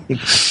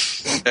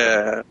 This is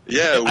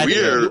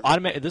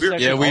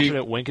actually an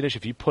alternate win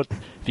condition.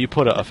 If you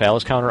put a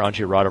phallus counter onto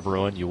your Rod of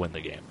Ruin, you win the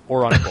game.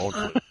 Or on a bone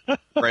flute.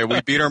 Right,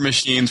 we beat our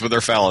machines with our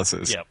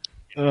phalluses. Yep.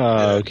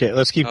 Okay,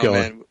 let's keep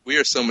going. Man, we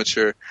are so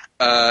mature.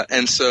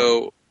 And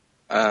so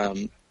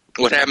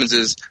what happens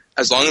is,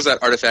 as long as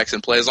that artifact's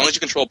in play, as long as you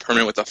control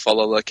permanent with a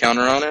Falala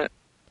counter on it,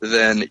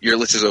 then your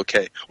Lich is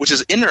okay. Which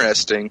is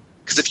interesting,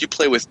 because if you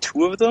play with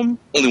 2 of them,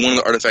 only one of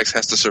the artifacts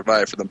has to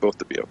survive for them both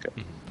to be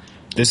okay.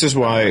 This is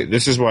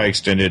why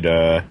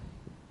Extended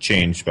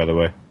changed, by the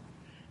way,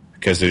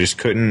 because they just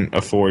couldn't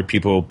afford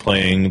people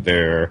playing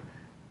their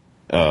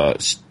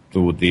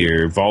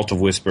Vault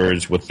of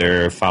Whispers with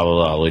their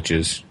Falala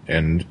Liches,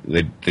 and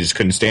they just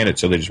couldn't stand it,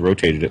 so they just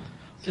rotated it.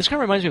 This kind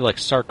of reminds me of like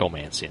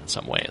Sarcomancy in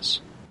some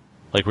ways.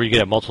 Like where you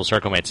get multiple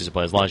Sarcomancies to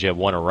play, as long as you have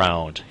one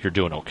around, you're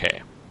doing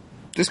okay.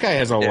 This guy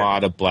has a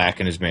lot of black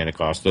in his mana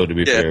cost, though, to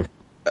be fair.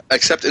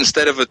 Except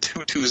instead of a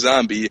 2/2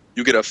 zombie,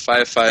 you get a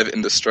 5/5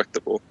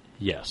 indestructible.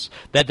 Yes.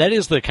 That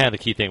is the kind of the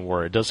key thing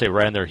where it does say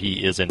right in there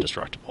he is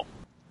indestructible.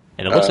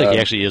 And it looks like he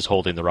actually is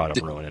holding the Rod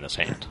of Ruin in his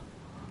hand.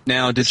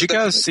 Now, did you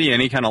guys see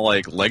any kind of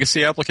like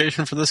legacy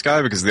application for this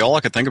guy? Because all I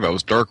could think about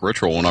was Dark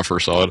Ritual when I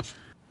first saw it.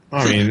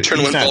 I mean,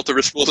 Turn 1 Vault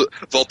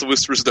of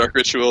Whispers, Dark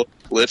Ritual,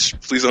 Lich.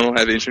 Please don't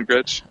have Ancient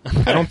Grudge.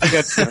 I don't think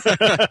that's...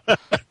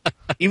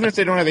 Even if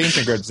they don't have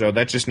Ancient Grudge, though,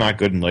 that's just not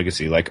good in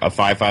Legacy. Like, a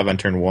 5/5 on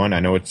turn 1,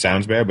 I know it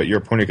sounds bad, but your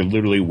opponent could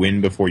literally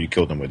win before you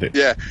kill them with it.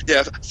 Yeah,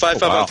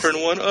 5/5 on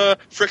turn 1,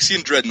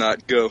 Phyrexian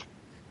Dreadnought, go.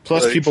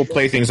 Plus, people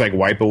play things like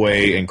Wipe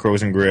Away and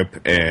Crows and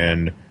Grip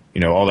and,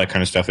 all that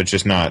kind of stuff. It's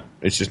just not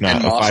a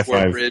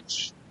 5/5.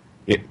 Bridge.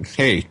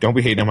 Hey, don't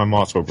be hating on my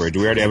Mosswell Bridge.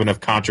 We already have enough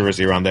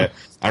controversy around that.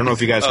 I don't know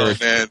if you guys heard.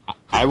 Man.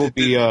 I will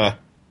be. I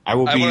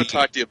want to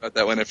talk to you about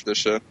that one after the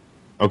show.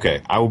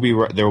 Okay, I will be.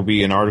 There will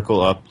be an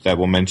article up that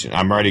will mention.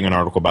 I'm writing an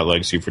article about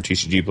Legacy for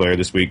TCG Player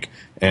this week,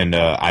 and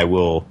I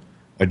will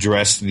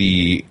address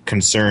the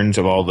concerns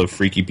of all the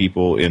freaky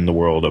people in the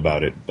world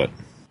about it. But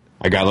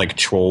I got like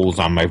trolls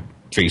on my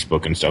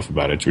Facebook and stuff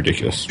about it. It's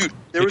ridiculous. Dude,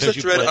 there was a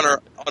thread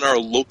on our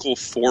local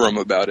forum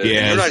about it.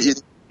 Yeah, you're not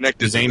even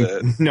connected to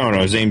that.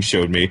 No, Zane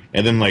showed me,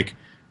 and then like.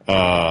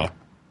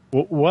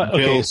 What?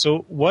 Okay,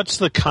 so what's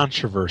the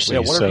controversy?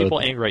 Yeah, what are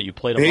people angry at? You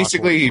played a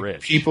basically,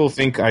 people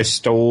think I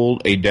stole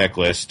a deck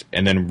list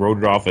and then wrote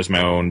it off as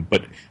my own,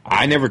 but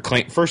I never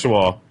claimed. First of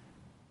all,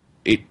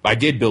 I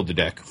did build the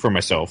deck for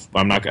myself.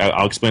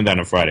 I'll explain that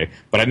on Friday,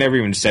 but I never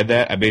even said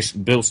that.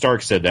 Bill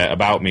Stark said that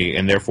about me,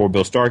 and therefore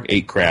Bill Stark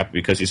ate crap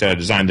because he said I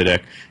designed the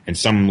deck, and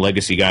some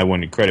legacy guy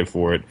wanted credit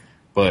for it.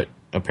 But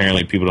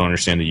apparently, people don't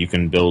understand that you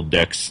can build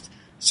decks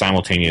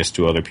simultaneous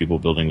to other people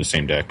building the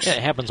same decks. Yeah,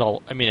 it happens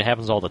all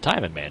the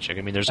time in Magic.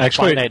 I mean, there's a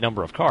finite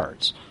number of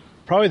cards.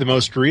 Probably the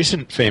most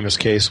recent famous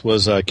case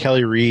was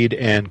Kelly Reed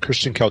and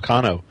Christian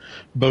Calcano,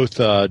 both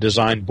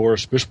designed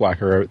Boris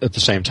Bushwhacker at the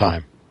same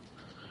time.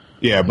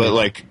 Yeah,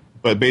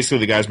 but basically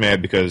the guy's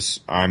mad because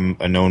I'm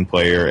a known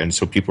player, and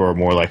so people are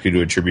more likely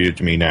to attribute it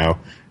to me now.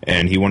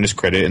 And he won his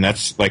credit, and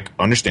that's like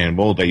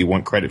understandable that you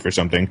want credit for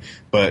something,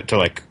 but to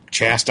like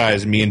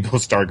chastise me and Bill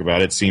Stark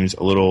about it seems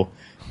a little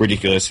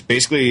ridiculous.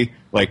 Basically,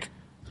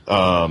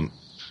 I'll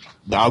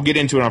get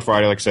into it on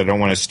Friday. Like I said, I don't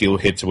want to steal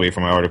hits away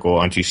from my article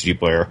on TCG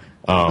Player.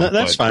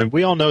 That's fine.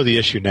 We all know the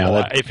issue now.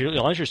 As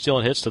long as you're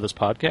stealing hits to this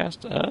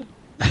podcast,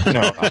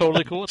 no, I'm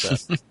totally cool with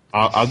that.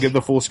 I'll give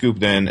the full scoop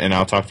then, and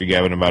I'll talk to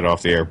Gavin about it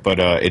off the air. But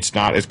it's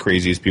not as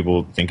crazy as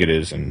people think it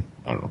is, and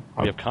I don't know.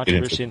 We have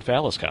controversy and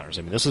phallus counters.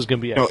 I mean, this is going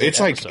to be. No, it's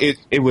episode. Like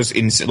it was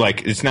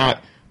it's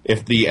not.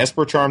 If the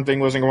Esper Charm thing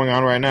wasn't going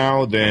on right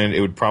now, then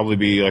it would probably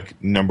be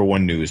like number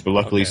one news. But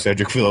luckily,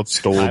 Cedric Phillips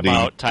stole Time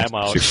out.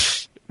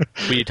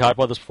 We talked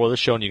about this before the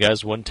show, and you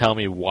guys wouldn't tell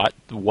me what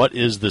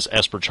is this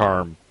Esper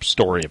Charm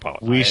story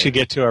about. We should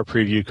get to our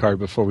preview card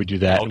before we do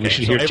that. Okay, we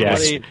should hear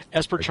Jack's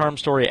Esper Charm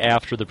story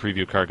after the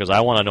preview card, because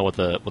I want to know what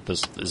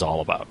this is all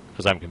about,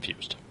 because I'm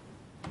confused.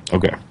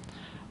 Okay.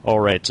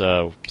 All right.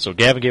 So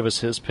Gavin gave us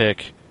his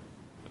pick.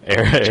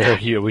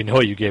 Eric, we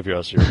know you gave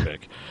us your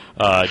pick.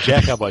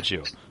 Jack, how about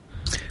you?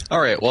 All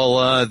right,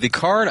 well, the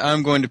card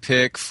I'm going to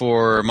pick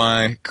for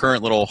my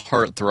current little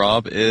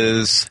heartthrob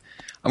is,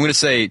 I'm going to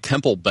say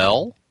Temple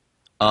Bell.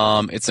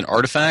 It's an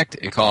artifact.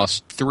 It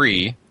costs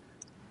 3,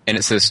 and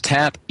it says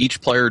tap. Each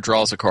player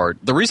draws a card.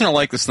 The reason I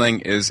like this thing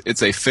is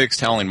it's a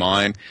fixed Howling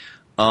Mine.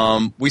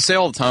 We say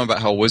all the time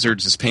about how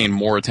Wizards is paying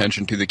more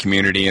attention to the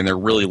community, and they're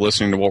really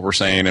listening to what we're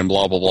saying and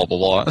blah, blah, blah, blah,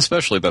 blah,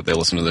 especially that they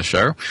listen to the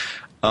show.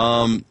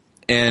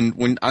 And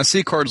when I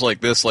see cards like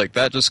this, like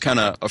that just kind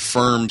of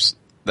affirms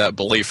that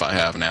belief I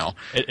have now.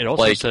 It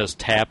also says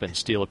tap and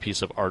steal a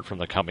piece of art from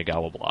the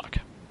Kamigawa block.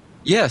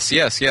 Yes.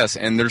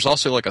 And there's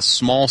also like a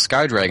small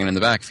Sky Dragon in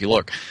the back if you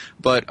look.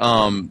 But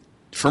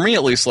for me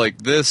at least, like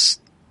this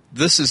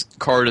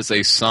card is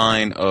a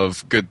sign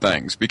of good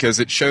things, because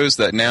it shows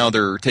that now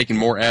they're taking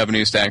more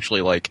avenues to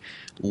actually like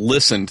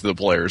listen to the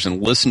players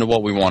and listen to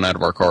what we want out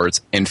of our cards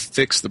and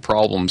fix the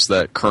problems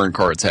that current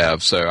cards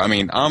have. So I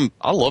mean,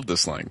 I love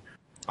this thing.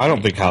 I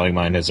don't think Howling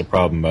Mine is a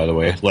problem, by the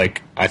way.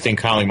 Like, I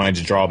think Howling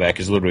Mine's drawback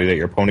is literally that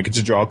your opponent gets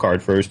to draw a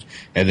card first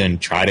and then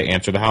try to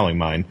answer the Howling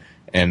Mine,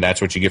 and that's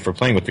what you get for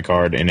playing with the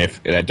card. And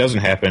if that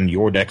doesn't happen,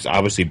 your deck's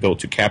obviously built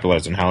to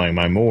capitalize on Howling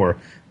Mine more.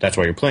 That's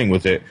why you're playing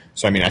with it.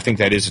 So, I mean, I think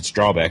that is its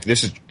drawback.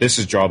 This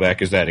is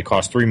drawback is that it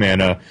costs 3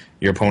 mana,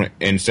 your opponent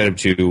instead of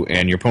 2,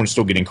 and your opponent's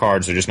still getting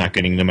cards. They're just not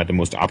getting them at the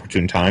most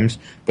opportune times.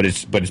 But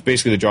it's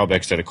basically the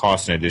drawbacks that it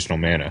costs an additional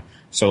mana.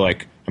 So,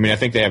 like, I mean, I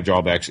think they have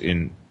drawbacks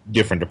in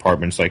different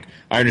departments. Like,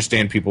 I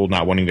understand people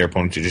not wanting their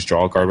opponent to just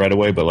draw a card right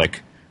away, but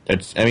like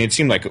it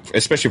seemed like,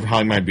 especially for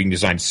Howling Mind being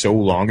designed so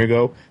long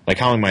ago, like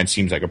Howling Mind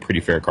seems like a pretty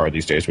fair card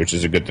these days, which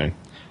is a good thing.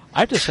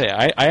 I have to say,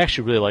 I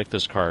actually really like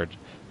this card.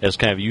 As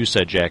kind of you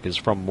said, Jack, is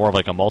from more of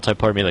like a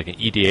multiplayer, maybe like an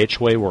EDH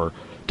way, where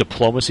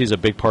diplomacy is a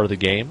big part of the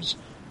games.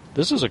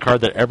 This is a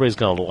card that everybody's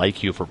going to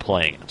like you for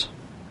playing it.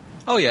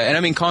 Oh, yeah, and I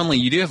mean, Conley,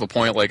 you do have a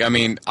point. Like, I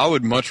mean, I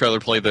would much rather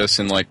play this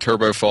in, like,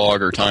 Turbo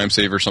Fog or Time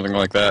Save or something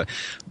like that.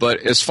 But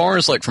as far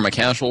as, like, from a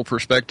casual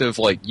perspective,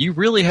 like, you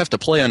really have to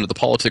play under the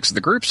politics of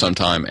the group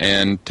sometime,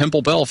 and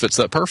Temple Bell fits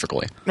that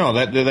perfectly. No,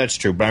 that's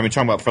true. But I mean,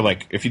 talking about for,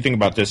 like, if you think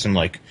about this in,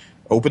 like,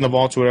 Open the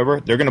Vaults or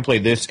whatever, they're going to play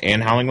this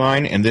and Howling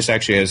Mine, and this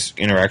actually has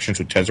interactions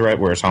with Tezzeret,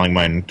 whereas Howling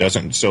Mine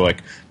doesn't. So,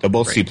 like, they'll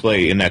both see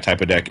play in that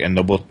type of deck, and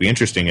they'll both be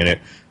interesting in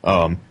it.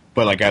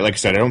 But like I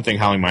said, I don't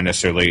think Howling Mine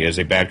necessarily is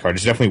a bad card.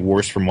 It's definitely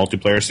worse for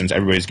multiplayer since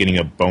everybody's getting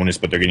a bonus,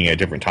 but they're getting it at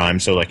different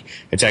times. So like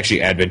it's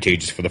actually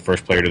advantageous for the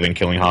first player to then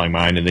killing Howling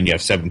Mine, and then you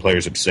have 7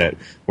 players upset.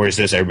 Whereas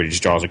this, everybody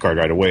just draws a card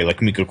right away.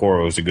 Like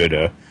Mikakoro is a good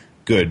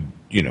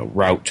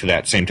route to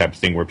that same type of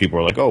thing where people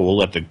are like, oh, we'll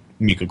let the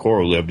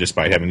Mikakoro live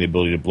despite having the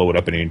ability to blow it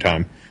up at any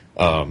time.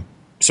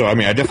 So I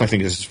mean, I definitely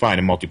think this is fine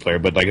in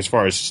multiplayer. But like as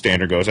far as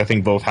standard goes, I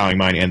think both Howling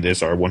Mine and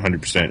this are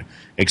 100%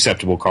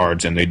 acceptable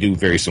cards, and they do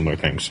very similar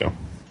things. So.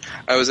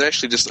 I was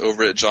actually just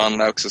over at John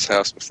Laux'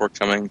 house before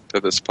coming to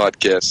this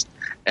podcast,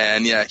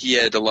 and yeah, he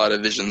had a lot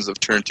of visions of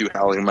turn 2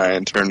 Howling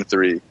Mine, turn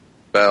 3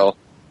 Bell.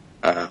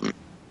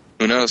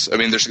 Who knows? I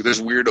mean,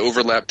 there's weird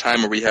overlap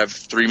time where we have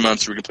 3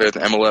 months where we can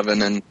play with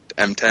M11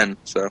 and M10.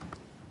 So,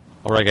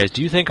 all right, guys,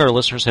 do you think our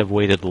listeners have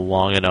waited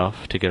long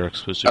enough to get our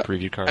exclusive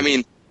preview card? I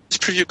mean, this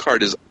preview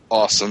card is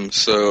awesome.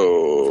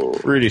 So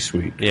pretty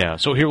sweet. Yeah.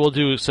 So here we'll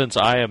do. Since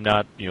I am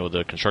not,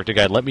 the constructed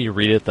guide, let me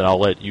read it. Then I'll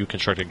let you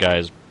constructed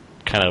guys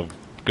kind of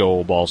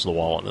go balls to the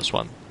wall on this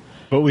one.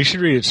 But we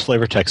should read its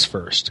flavor text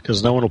first,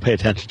 because no one will pay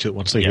attention to it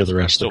once they hear the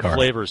rest of the card. So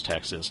flavor's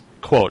text is,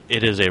 quote,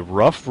 "It is a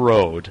rough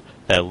road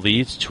that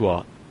leads to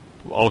a..."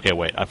 Okay,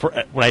 wait.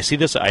 When I see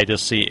this, I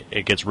just see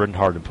it gets written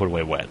hard and put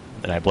away wet,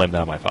 and I blame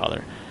that on my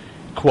father.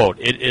 Quote,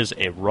 "It is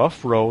a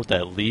rough road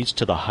that leads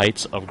to the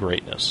heights of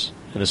greatness."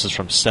 And this is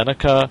from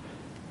Seneca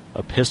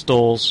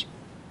Epistles,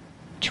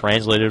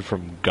 translated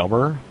from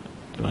Gummer.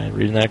 Am I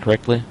reading that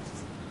correctly?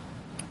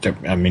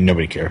 I mean,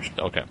 nobody cares.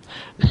 Okay.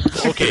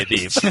 Okay,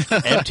 the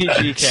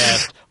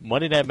MTGCast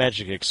Monday Night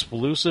Magic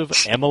exclusive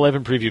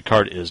M11 preview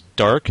card is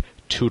Dark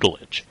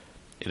Tutelage.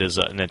 It is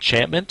an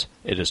enchantment.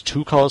 It is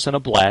 2 colors and a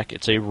black.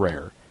 It's a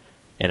rare.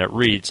 And it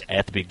reads,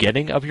 at the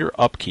beginning of your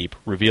upkeep,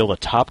 reveal the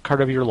top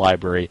card of your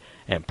library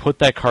and put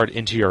that card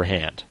into your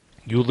hand.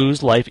 You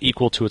lose life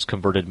equal to its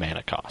converted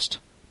mana cost.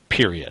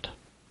 Period.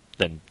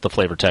 Then the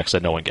flavor text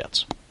that no one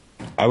gets.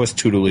 I was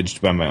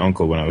tutelaged by my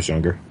uncle when I was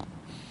younger.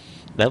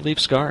 That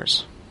leaves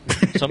scars.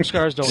 Some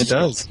scars don't. It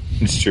does.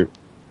 It's true.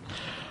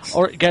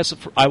 All right, guys.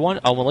 I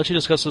want to let you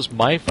discuss this.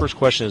 My first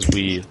question is,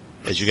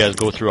 as you guys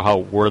go through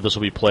where this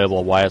will be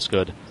playable, why it's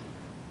good.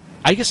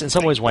 I guess in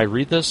some ways, when I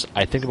read this,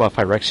 I think about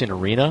Phyrexian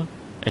Arena,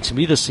 and to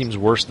me, this seems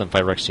worse than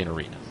Phyrexian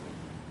Arena.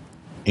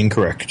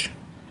 Incorrect.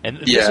 And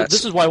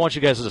this is why I want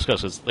you guys to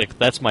discuss this. Like,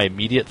 that's my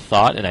immediate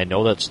thought, and I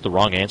know that's the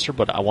wrong answer,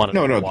 but I want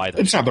to know why.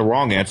 It's not the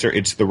wrong answer.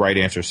 It's the right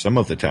answer some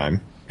of the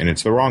time, and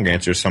it's the wrong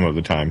answer some of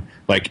the time.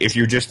 Like, if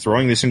you're just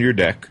throwing this into your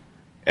deck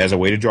as a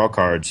way to draw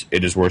cards,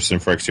 it is worse than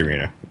Phyrexian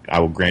Arena. I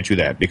will grant you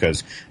that,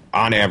 because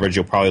on average,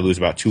 you'll probably lose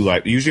about 2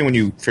 life. Usually when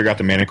you figure out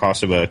the mana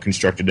cost of a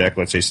constructed deck,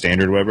 let's say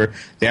standard or whatever,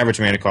 the average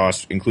mana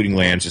cost, including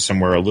lands, is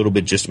somewhere a little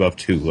bit just above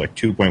 2, like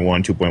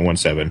 2.1,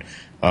 2.17.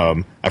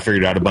 I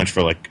figured out a bunch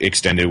for like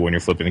extended when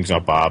you're flipping things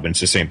off Bob, and it's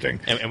the same thing.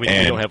 And we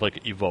don't have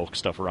like evoke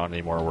stuff around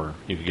anymore where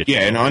you can get... Yeah,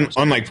 and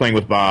unlike playing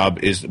with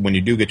Bob, is when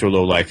you do get to a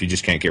low life, you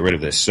just can't get rid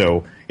of this.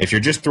 So if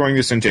you're just throwing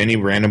this into any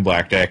random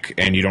black deck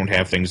and you don't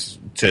have things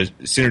to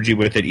synergy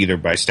with it, either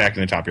by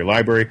stacking the top of your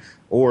library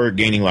or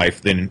gaining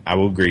life, then I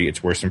will agree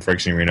it's worse than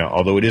Phyrexian Arena,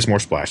 although it is more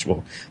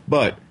splashable.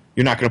 But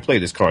you're not going to play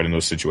this card in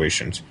those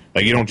situations.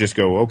 Like, you don't just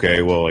go,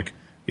 okay, well, like,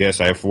 yes,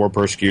 I have 4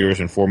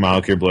 Persecutors and 4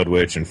 Malakir Blood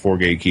Witch and 4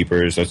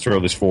 Gatekeepers. Let's throw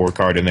this 4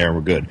 card in there and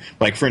we're good.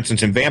 Like, for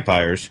instance, in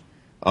Vampires,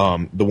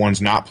 the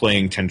ones not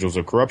playing Tendrils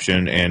of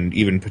Corruption, and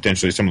even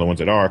potentially some of the ones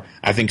that are,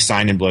 I think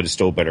Sign in Blood is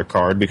still a better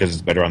card because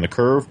it's better on the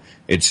curve.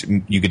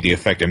 You get the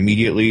effect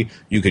immediately.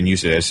 You can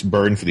use it as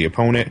burden for the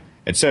opponent,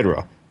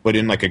 etc. But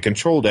in like a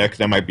control deck,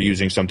 that might be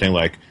using something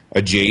like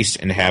a Jace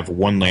and have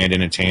 1 land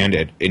in its hand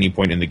at any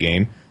point in the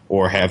game,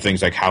 or have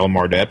things like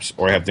Halimar Depths,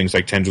 or have things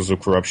like Tendrils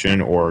of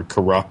Corruption, or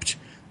Corrupt,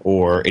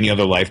 or any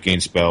other life gain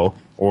spell,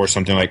 or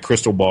something like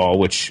Crystal Ball,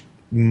 which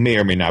may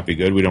or may not be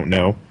good, we don't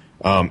know.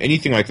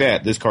 Anything like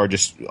that, this card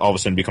just all of a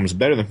sudden becomes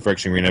better than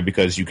Phyrexian Arena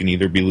because you can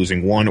either be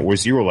losing 1 or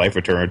 0 life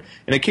a turn,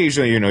 and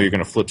occasionally, you're going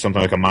to flip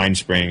something like a Mind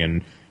Spring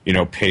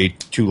and, pay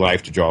 2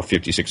 life to draw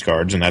 56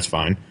 cards, and that's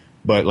fine.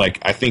 But, like,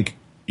 I think,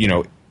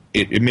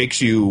 it makes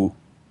you...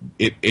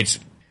 It's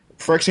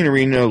Phyrexian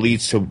Arena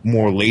leads to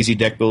more lazy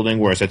deck building,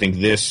 whereas I think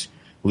this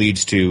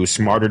leads to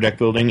smarter deck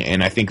building,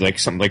 and I think like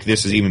something like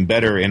this is even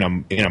better in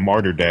a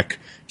Martyr deck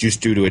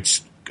just due to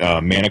its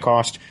mana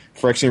cost.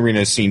 Phyrexian Arena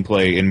has seen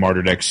play in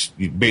Martyr decks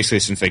basically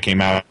since they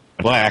came out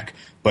black,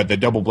 but the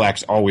double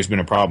black's always been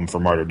a problem for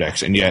Martyr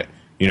decks, and yet,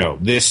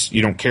 this,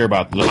 you don't care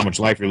about how much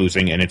life you're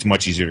losing, and it's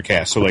much easier to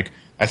cast. So,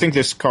 I think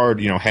this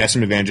card, has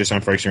some advantages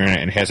on Phyrexian Arena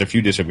and has a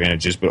few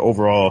disadvantages, but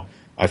overall,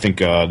 I think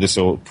this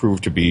will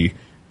prove to be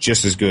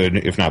just as good,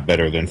 if not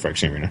better, than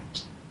Phyrexian Arena.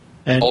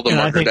 And all the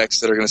Martyr decks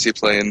that are going to see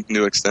play in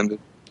New Extended.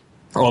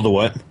 All the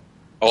what?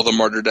 All the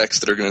Martyr decks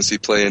that are going to see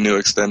play in New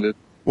Extended.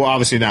 Well,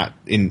 obviously not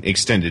in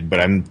Extended, but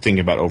I'm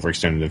thinking about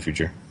Overextended in the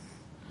future.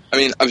 I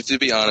mean, to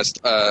be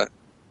honest,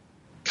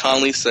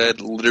 Conley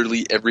said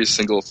literally every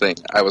single thing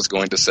I was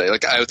going to say.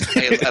 I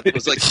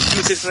was like, he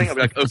would say something, I'd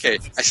be like, okay,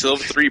 I still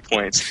have 3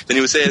 points. Then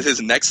he would say his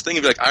next thing,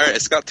 he'd be like, all right,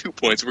 it's got 2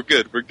 points, we're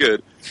good.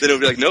 Then it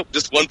would be like, nope,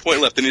 just 1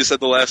 point left. Then he just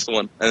said the last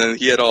one, and then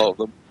he had all of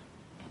them.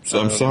 So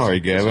I'm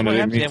sorry, Gavin. What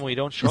happens when you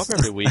don't show up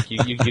every week?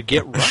 You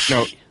get rushed.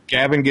 No,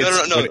 Gavin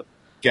gets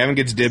Gavin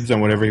gets dibs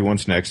on whatever he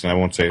wants next, and I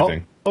won't say a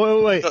thing.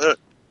 Oh, wait.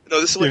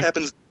 No, this is what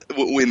happens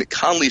when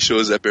Conley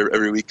shows up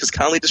every week, because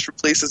Conley just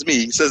replaces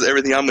me. He says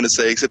everything I'm going to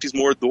say, except he's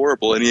more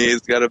adorable, and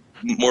he's got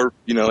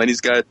and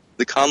he's got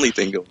the Conley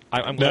thing going.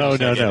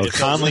 No.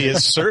 Conley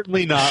is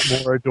certainly not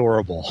more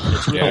adorable.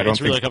 It's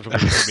really comfortable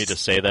for me to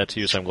say that to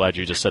you, so I'm glad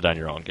you just said on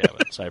your own,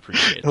 Gavin. So I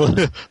appreciate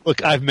it.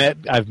 Look, I've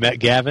met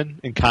Gavin,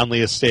 and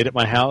Conley has stayed at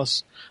my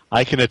house.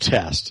 I can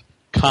attest,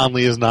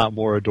 Conley is not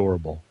more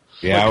adorable.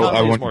 Yeah,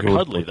 I want more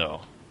cuddly,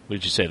 though.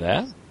 Would you say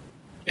that?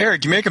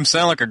 Eric, you make him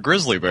sound like a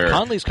grizzly bear.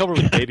 Conley's covered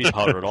with baby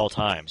powder at all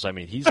times. I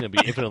mean, he's going to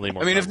be infinitely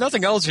more. I mean, if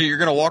nothing else, you're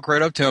going to walk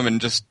right up to him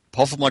and just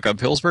puff him like a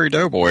Pillsbury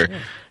Doughboy. Yeah.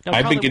 Now,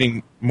 I've been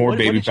getting more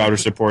baby powder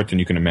support than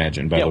you can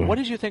imagine, by the way. What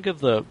did you think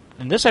of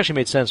and this actually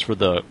made sense for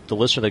the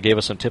listener that gave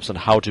us some tips on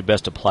how to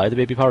best apply the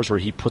baby powders, where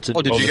he puts it...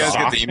 Oh, did you guys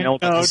get the email?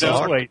 No,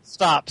 wait.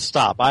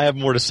 Stop. I have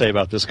more to say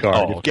about this card.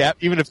 Oh, okay.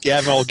 Even if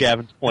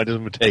Gavin's point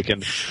hasn't been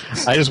taken,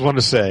 I just want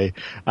to say,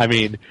 I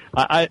mean,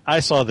 I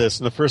saw this,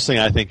 and the first thing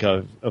I think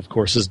of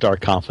course, is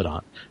Dark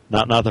Confidant,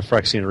 not the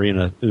Phyrexian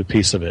Arena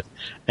piece of it.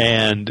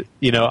 And,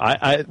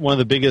 one of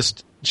the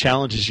biggest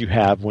challenges you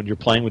have when you're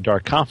playing with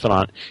Dark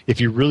Confidant,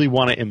 if you really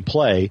want to in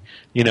play,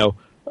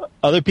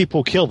 other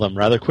people kill them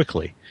rather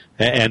quickly,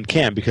 and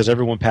can, because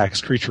everyone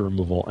packs creature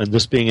removal, and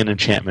this being an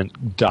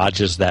enchantment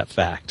dodges that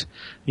fact.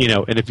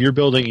 And if you're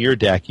building your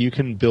deck, you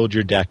can build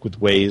your deck with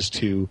ways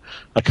to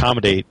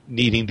accommodate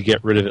needing to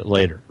get rid of it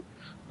later.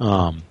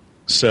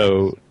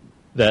 So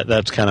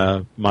that's kind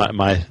of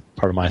my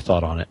part of my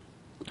thought on it.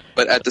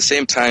 But at the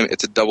same time,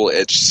 it's a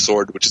double-edged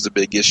sword, which is a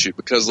big issue,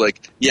 because,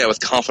 with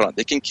Confidant,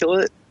 they can kill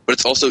it, but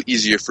it's also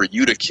easier for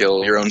you to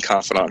kill your own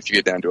Confidant if you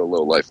get down to a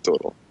low life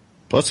total.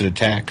 Plus it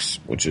attacks,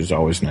 which is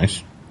always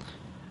nice.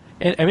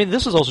 And I mean,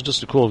 this is also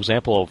just a cool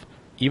example of,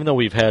 even though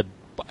we've had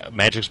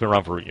Magic's been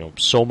around for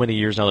so many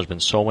years now, there's been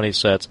so many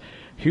sets.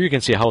 Here you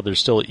can see how there's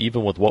still,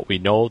 even with what we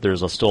know,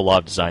 there's still a lot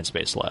of design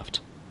space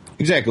left.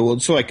 Exactly. Well,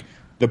 so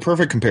the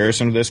perfect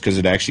comparison of this, because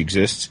it actually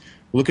exists,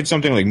 look at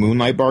something like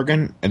Moonlight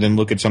Bargain, and then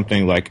look at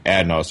something like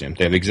Ad Nauseam.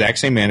 They have the exact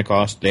same mana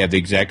cost. They have the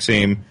exact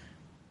same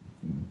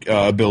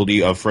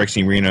ability of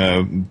Phyrexian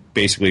Arena,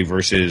 basically,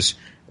 versus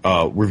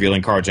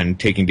revealing cards and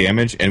taking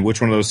damage. And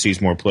which one of those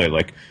sees more play?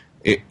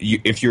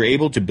 If you're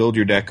able to build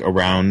your deck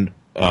around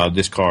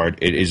this card,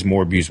 it is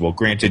more abusable.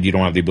 Granted, you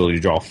don't have the ability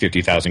to draw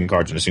 50,000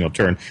 cards in a single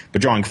turn,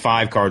 but drawing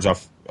 5 cards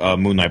off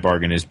Moonlight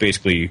Bargain is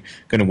basically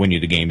going to win you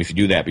the game if you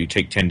do that, but you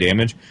take 10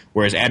 damage.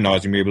 Whereas Ad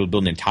Nauseam, you're able to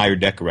build an entire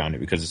deck around it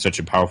because it's such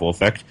a powerful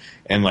effect.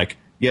 And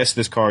yes,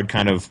 this card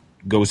kind of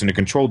goes into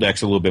control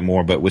decks a little bit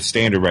more, but with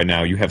Standard right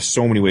now, you have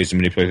so many ways to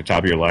manipulate the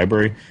top of your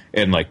library.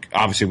 And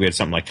obviously, we had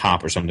something like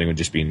Top or something would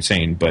just be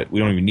insane, but we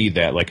don't even need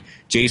that.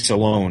 Jace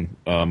alone,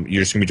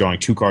 you're just going to be drawing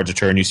 2 cards a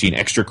turn. You see an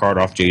extra card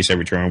off Jace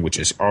every turn, which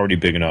is already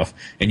big enough,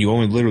 and you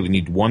only literally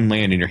need 1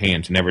 land in your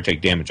hand to never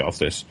take damage off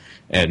this.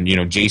 And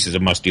Jace is a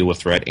must deal with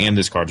threat, and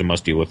this card's a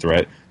must deal with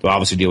threat. They'll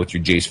obviously deal with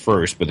your Jace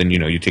first, but then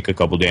you take a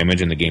couple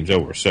damage and the game's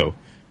over. So.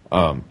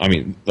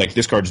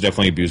 This card's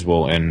definitely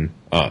abusable, and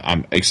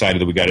I'm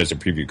excited that we got it as a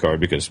preview card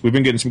because we've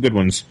been getting some good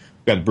ones.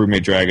 We got the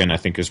Broodmate Dragon, I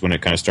think, is when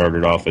it kind of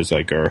started off as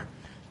our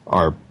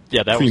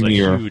that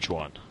premier. Was a huge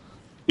one.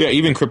 Yeah,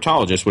 even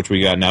Cryptologist, which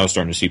we got now, is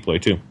starting to see play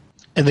too.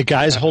 And the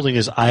guy's holding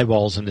his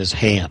eyeballs in his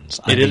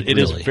hands. It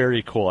is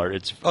very cool art.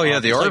 It's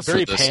the art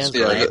very for this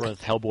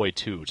with Hellboy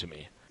 2 to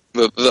me.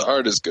 The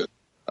art is good.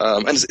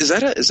 And is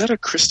that a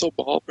crystal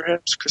ball?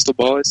 Perhaps crystal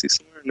ball I see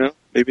somewhere? No,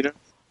 maybe not.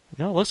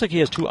 No, it looks like he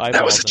has 2 eyeballs.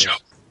 That was a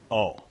joke.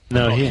 Oh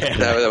no, okay.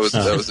 that was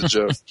a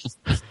joke.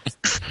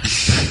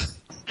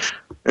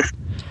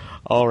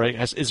 All right,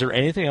 guys. Is there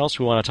anything else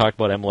we want to talk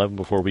about M11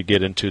 before we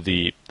get into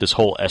this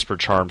whole Esper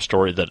Charm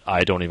story that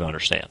I don't even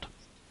understand?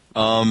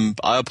 I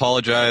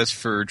apologize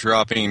for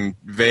dropping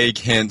vague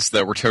hints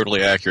that were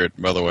totally accurate,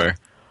 by the way.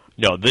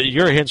 No,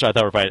 your hints I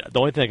thought were fine. The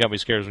only thing that got me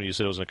scared is when you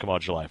said it was going to come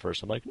out July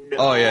 1st. I'm like, no.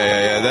 Oh,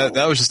 yeah.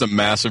 That was just a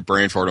massive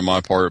brain fart on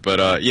my part.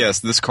 But, yes,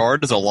 this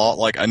card is a lot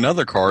like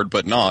another card,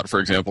 but not, for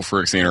example,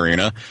 Phyrexian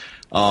Arena.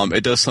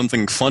 It does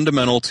something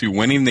fundamental to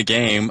winning the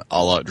game,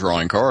 a la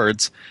drawing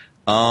cards.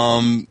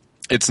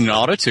 It's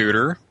not a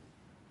tutor,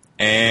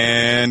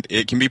 and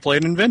it can be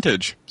played in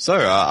Vintage. So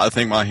I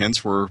think my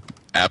hints were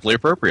aptly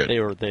appropriate. They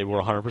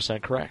were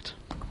 100% correct.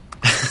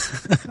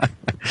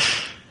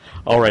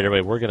 All right,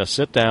 everybody, we're going to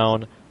sit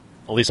down.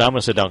 At least I'm going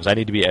to sit down because I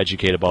need to be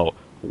educated about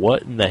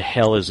what in the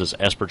hell is this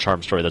Esper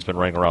Charm story that's been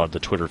running around the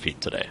Twitter feed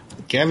today.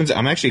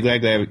 I'm actually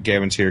glad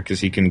Gavin's here because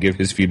he can give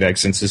his feedback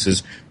since this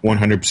is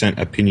 100%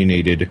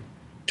 opinionated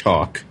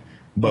talk.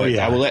 But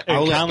I will let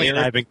Conley Eric, and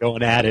I have been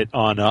going at it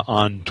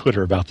on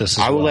Twitter about this.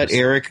 I will let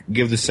Eric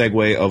give the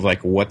segue of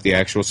like what the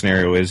actual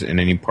scenario is, and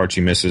any parts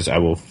he misses, I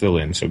will fill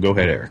in. So go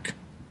ahead, Eric.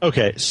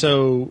 Okay,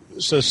 so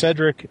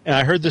Cedric, and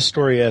I heard this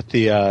story at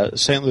the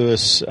St.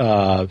 Louis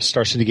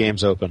Star City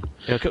Games Open.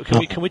 Yeah,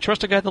 can we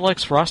trust a guy that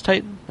likes Frost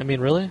Titan? I mean,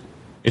 really?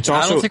 It's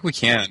also, I don't think we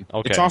can.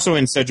 Okay. It's also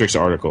in Cedric's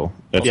article.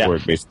 That's where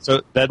it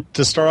basically. So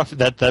to start off,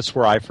 that's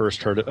where I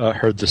first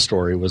heard the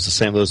story was the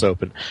St. Louis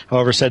Open.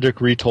 However,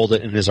 Cedric retold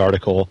it in his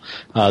article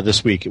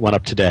this week. It went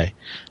up today.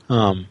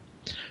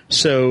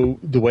 So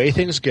the way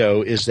things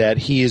go is that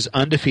he is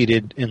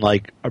undefeated in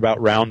like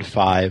about round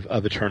 5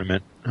 of a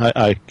tournament,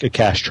 a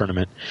cash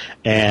tournament,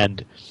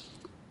 and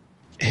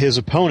his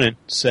opponent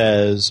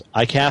says,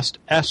 "I cast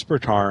Esper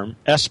Charm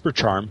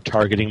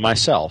targeting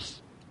myself."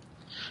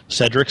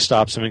 Cedric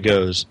stops him and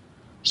goes,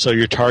 "So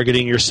you're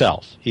targeting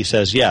yourself?" He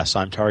says, "Yes,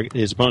 I'm targeting."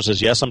 His opponent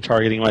says, "Yes, I'm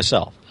targeting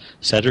myself."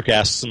 Cedric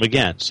asks him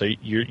again, "So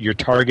you're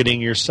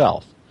targeting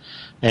yourself?"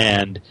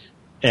 And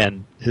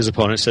his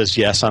opponent says,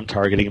 "Yes, I'm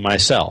targeting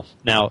myself."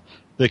 Now,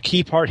 the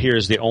key part here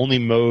is the only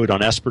mode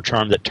on Esper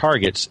Charm that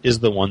targets is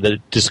the one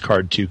that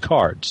discard 2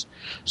 cards.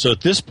 So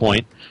at this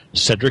point,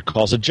 Cedric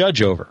calls a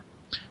judge over.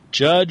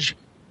 Judge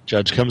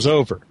comes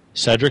over.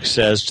 Cedric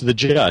says to the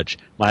judge,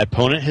 "My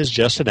opponent has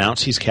just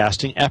announced he's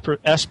casting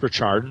Esper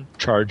Charm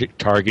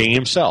targeting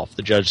himself."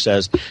 The judge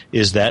says,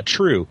 "Is that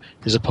true?"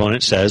 His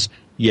opponent says,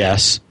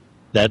 "Yes,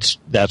 that's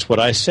what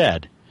I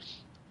said."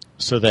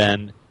 So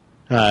then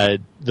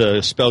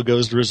the spell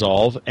goes to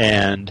resolve,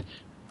 and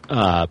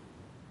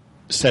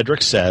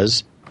Cedric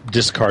says,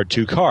 "Discard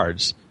 2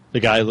 cards." The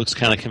guy looks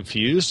kind of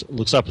confused,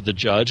 looks up at the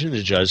judge, and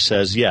the judge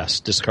says,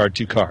 "Yes, discard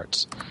 2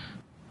 cards."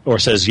 Or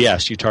says,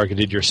 "Yes, you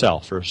targeted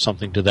yourself," or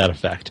something to that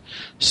effect.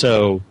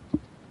 So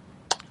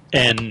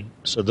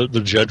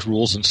the judge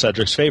rules in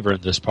Cedric's favor in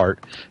this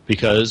part,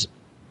 because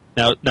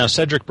now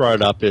Cedric brought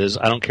it up is,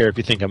 I don't care if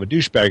you think I'm a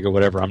douchebag or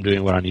whatever, I'm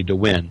doing what I need to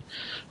win.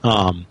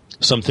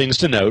 Some things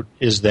to note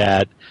is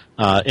that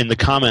in the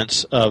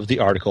comments of the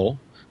article,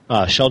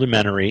 Sheldon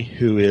Menery,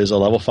 who is a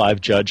level 5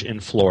 judge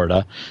in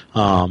Florida,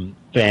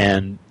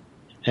 and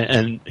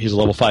he's a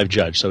level 5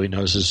 judge, so he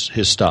knows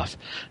his stuff,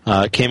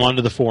 came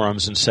onto the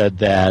forums and said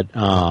that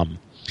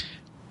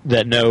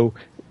that no,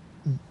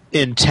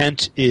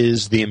 intent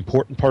is the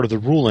important part of the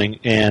ruling,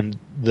 and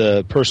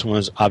the person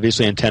was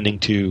obviously intending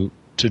to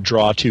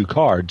draw 2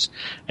 cards,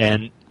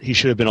 and he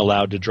should have been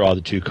allowed to draw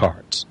the 2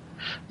 cards.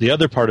 The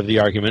other part of the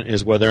argument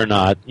is whether or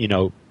not,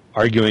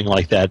 arguing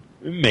like that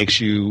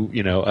makes you,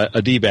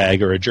 a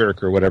D-bag or a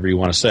jerk or whatever you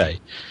want to say.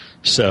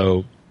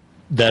 So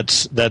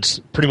that's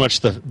pretty much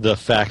the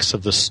facts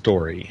of the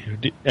story.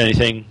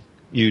 Anything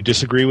you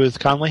disagree with,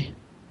 Conley?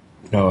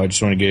 No, I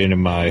just want to get into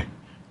my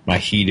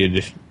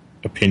heated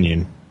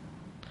opinion.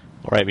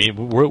 All right,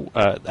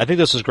 I think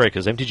this is great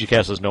because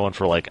MTGCast is known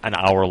for like an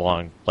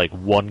hour-long, like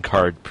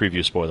one-card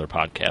preview spoiler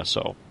podcast,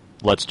 so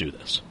let's do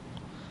this.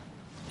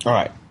 All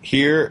right,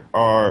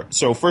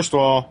 so first of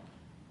all,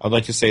 I'd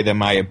like to say that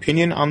my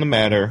opinion on the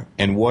matter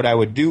and what I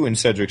would do in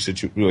Cedric's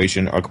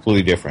situation are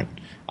completely different.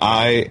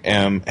 I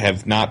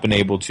have not been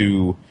able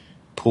to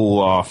pull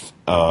off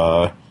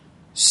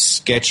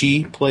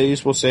sketchy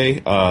plays, we'll say.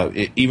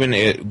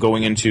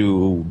 Going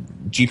into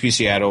GP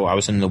Seattle, I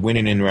was in the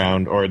win-in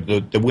round, or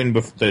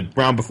the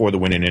round before the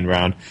win-in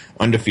round,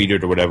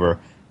 undefeated or whatever,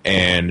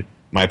 and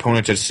my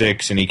opponent's at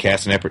 6, and he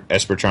cast an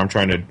Esper Charm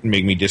trying to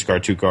make me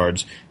discard 2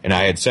 cards, and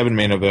I had 7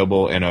 mana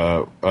available and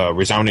a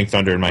Resounding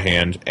Thunder in my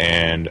hand,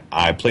 and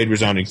I played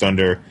Resounding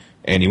Thunder,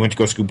 and he went to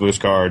go scoop those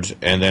cards,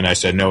 and then I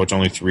said, no, it's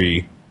only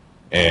 3,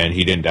 and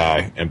he didn't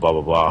die, and blah,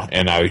 blah, blah.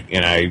 And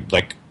I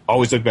like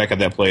always look back at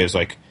that play as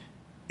like,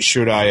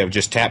 should I have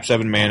just tapped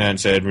 7 mana and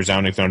said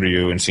Resounding Thunder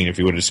you and seen if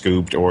he would have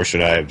scooped, or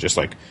should I have just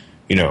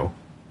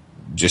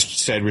just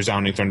said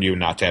Resounding Thunder you and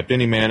not tapped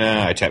any mana?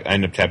 I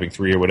end up tapping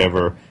 3 or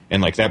whatever,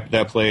 and like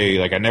that play,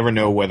 like I never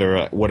know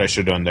what I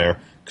should have done there,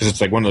 because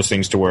it's like one of those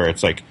things to where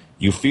it's like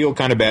you feel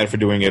kind of bad for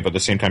doing it, but at the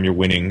same time you're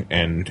winning,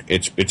 and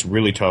it's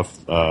really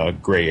tough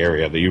gray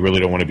area that you really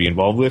don't want to be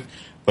involved with.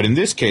 But in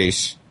this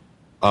case,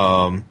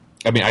 I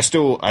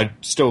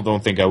still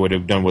don't think I would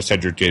have done what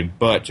Cedric did,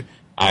 but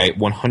I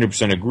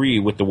 100% agree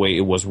with the way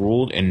it was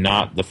ruled, and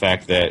not the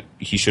fact that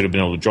he should have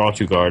been able to draw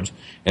 2 cards.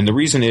 And the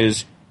reason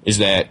is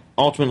that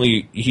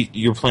ultimately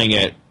you're playing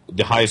at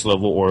the highest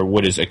level, or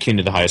what is akin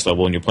to the highest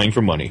level, and you're playing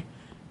for money.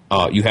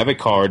 You have a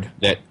card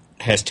that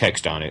has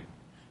text on it.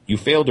 You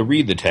fail to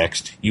read the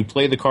text. You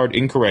play the card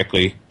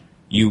incorrectly.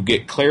 You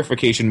get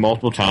clarification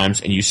multiple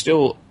times, and you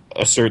still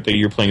assert that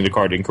you're playing the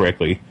card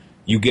incorrectly.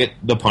 You get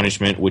the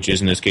punishment, which is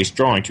in this case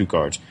drawing 2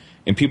 cards.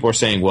 And people are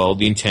saying, well,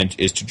 the intent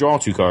is to draw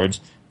 2 cards,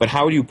 but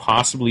how do you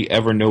possibly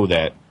ever know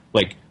that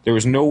Like, there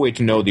is no way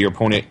to know that your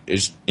opponent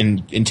is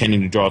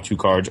intending to draw 2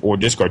 cards or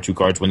discard 2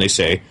 cards when they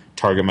say,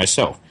 target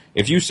myself.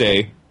 If you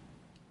say,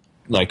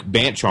 like,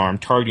 Bant Charm,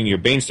 targeting your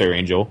Baneslayer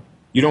Angel,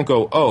 you don't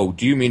go, oh,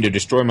 do you mean to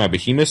destroy my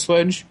Behemoth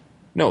Sledge?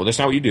 No, that's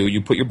not what you do.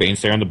 You put your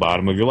Baneslayer on the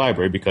bottom of your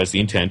library because the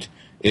intent,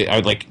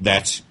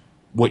 that's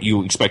what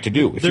you expect to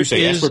do. If you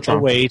say is a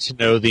way to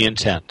know the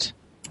intent.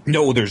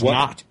 No, there's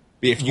not.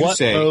 If you what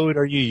say, mode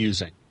are you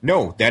using?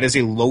 No, that is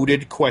a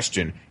loaded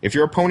question. If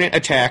your opponent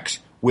attacks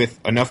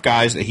with enough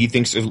guys that he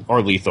thinks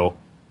are lethal,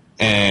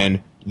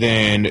 and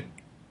then,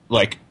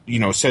 like,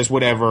 says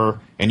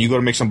whatever, and you go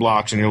to make some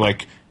blocks, and you're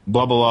like,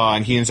 blah, blah, blah,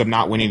 and he ends up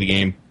not winning the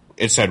game,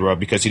 etc.,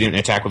 because he didn't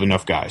attack with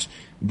enough guys,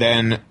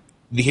 then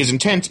his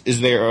intent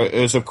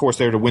is of course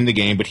there to win the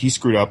game, but he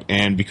screwed up,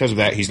 and because of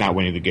that, he's not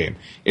winning the game.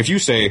 If you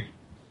say,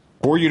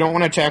 or you don't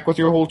want to attack with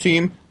your whole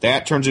team,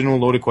 that turns into a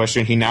loaded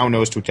question. He now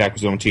knows to attack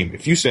with his own team.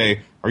 If you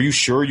say, are you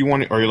sure you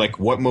want to, or you're like,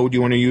 what mode do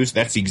you want to use?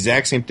 That's the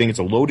exact same thing. It's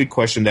a loaded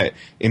question that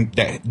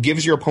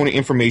gives your opponent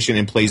information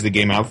and plays the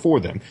game out for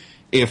them.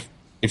 If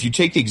you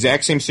take the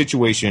exact same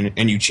situation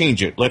and you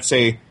change it, let's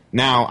say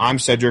now I'm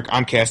Cedric,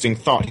 I'm casting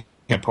Thought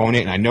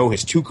opponent, and I know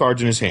his 2 cards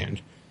in his hand.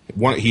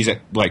 He's at,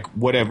 like,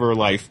 whatever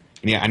life,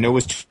 and I know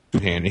his 2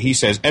 hand, and he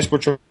says, Esper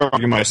Charm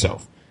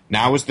myself.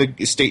 Now is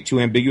the state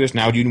too ambiguous?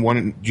 Now do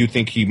you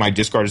think he might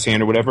discard his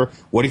hand or whatever?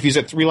 What if he's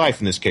at 3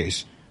 life in this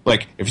case?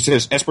 Like, if he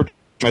says Esper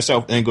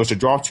myself and then goes to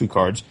draw 2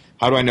 cards,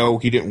 how do I know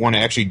he didn't want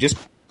to actually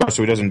discard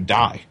so he doesn't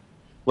die?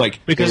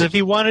 Like, because if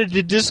he wanted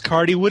to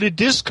discard, he would have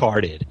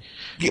discarded.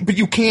 Yeah, but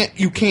you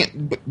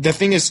can't. But the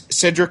thing is,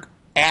 Cedric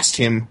asked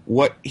him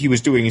what he was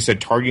doing. He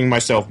said, targeting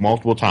myself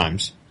multiple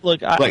times.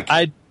 Look,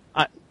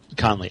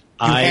 Conley,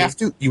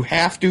 you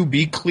have to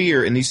be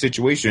clear in these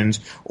situations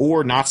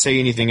or not say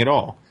anything at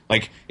all.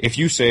 Like, if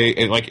you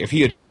say, like, if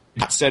he had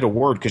not said a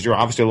word, because you're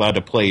obviously allowed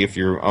to play if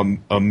you're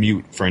a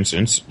mute, for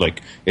instance,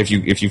 like, if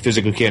you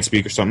physically can't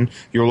speak or something,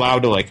 you're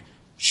allowed to, like,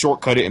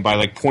 shortcut it and by,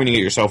 like, pointing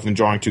at yourself and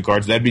drawing 2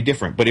 cards, that'd be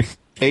different. But if you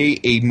play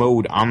a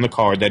mode on the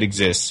card that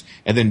exists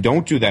and then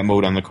don't do that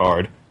mode on the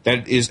card,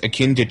 that is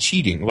akin to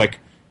cheating. Like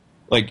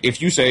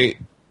if you say,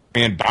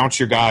 and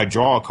bounce your guy,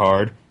 draw a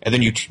card, and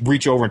then you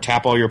reach over and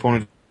tap all your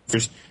opponent's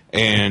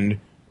and,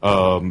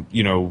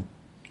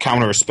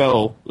 counter a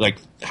spell, like,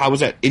 how is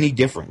that any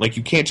different? Like,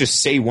 you can't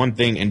just say one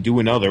thing and do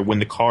another when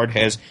the card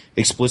has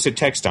explicit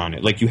text on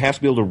it. Like, you have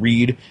to be able to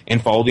read and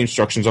follow the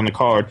instructions on the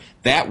card.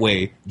 That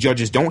way,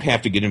 judges don't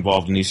have to get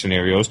involved in these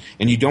scenarios,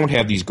 and you don't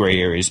have these gray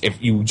areas. If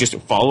you just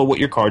follow what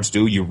your cards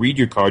do, you read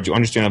your cards, you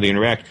understand how they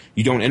interact,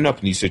 you don't end up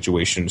in these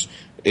situations.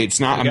 It's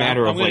not a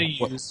matter of, like...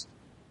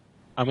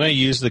 I'm going to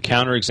use the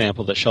counter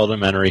example that Sheldon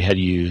Menery had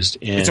used.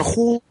 It's a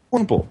whole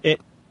example.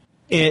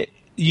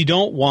 You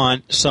don't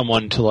want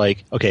someone to,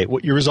 like, okay,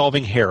 you're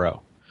resolving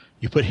Harrow.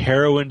 You put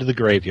Harrow into the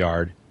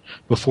graveyard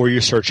before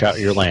you search out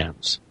your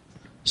lands.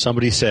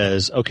 Somebody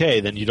says, okay,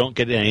 then you don't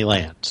get any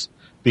lands.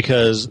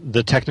 Because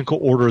the technical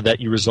order that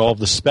you resolve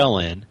the spell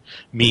in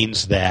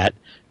means that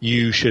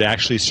you should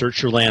actually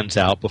search your lands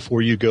out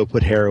before you go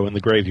put Harrow in the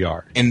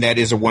graveyard. And that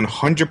is a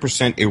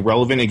 100%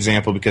 irrelevant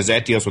example because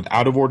that deals with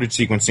out-of-order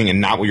sequencing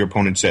and not what your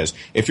opponent says.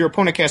 If your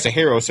opponent casts a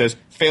Harrow, says,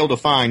 fail to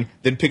find,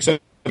 then picks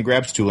up and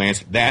grabs 2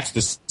 lands, that's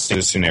the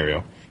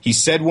scenario. He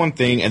said one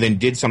thing and then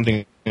did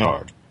something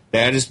hard.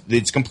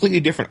 It's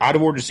completely different.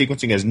 Out-of-order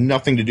sequencing has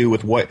nothing to do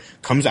with what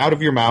comes out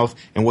of your mouth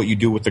and what you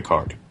do with the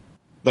card.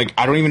 Like,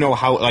 I don't even know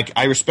how, like,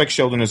 I respect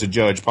Sheldon as a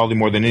judge, probably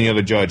more than any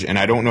other judge, and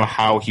I don't know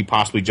how he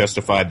possibly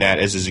justified that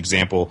as his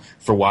example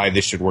for why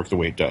this should work the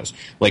way it does.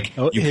 Like,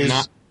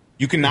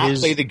 you cannot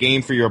play the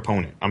game for your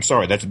opponent. I'm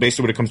sorry, that's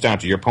basically what it comes down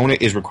to. Your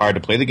opponent is required to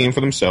play the game for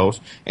themselves,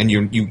 and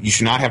you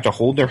should not have to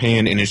hold their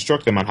hand and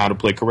instruct them on how to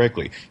play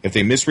correctly. If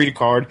they misread a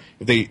card,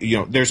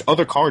 there's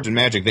other cards in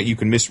Magic that you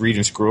can misread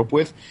and screw up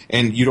with,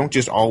 and you don't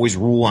just always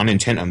rule on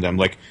intent on them.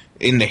 Like,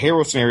 in the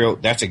Harrow scenario,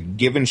 that's a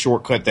given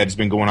shortcut that's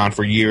been going on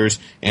for years,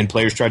 and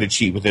players try to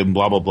cheat with it,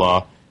 blah, blah,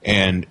 blah.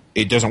 And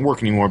it doesn't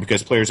work anymore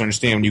because players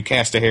understand when you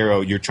cast a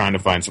Harrow, you're trying to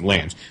find some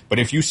lands. But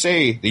if you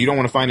say that you don't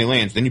want to find any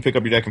lands, then you pick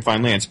up your deck and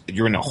find lands,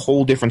 you're in a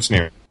whole different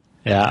scenario.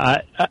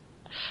 Yeah,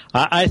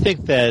 I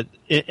think that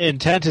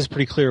intent is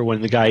pretty clear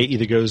when the guy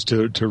either goes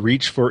to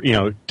reach for,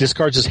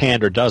 discards his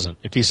hand or doesn't.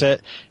 If he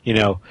said,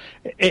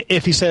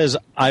 if he says,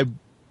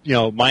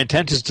 my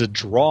intent is to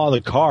draw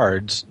the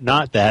cards,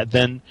 not that,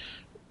 then...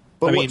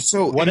 But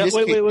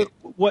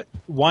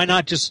why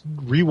not just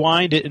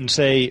rewind it and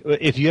say,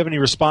 if you have any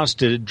response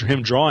to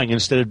him drawing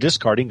instead of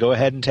discarding, go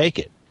ahead and take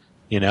it?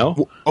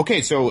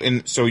 Okay,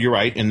 so you're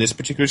right. In this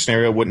particular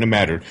scenario, it wouldn't have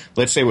mattered.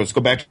 Let's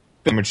go back to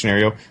the Hammerich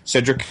scenario.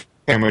 Cedric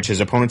Hammerich,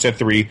 his opponent's at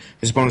 3.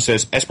 His opponent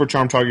says, Esper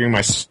Charm targeting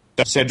my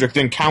stuff. Cedric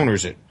then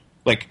counters it.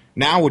 Like,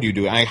 now what do you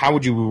do? How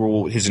would you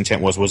rule his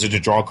intent was? Was it to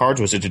draw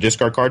cards? Was it to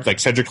discard cards? Like,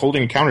 Cedric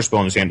holding a counter spell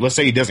in his hand. Let's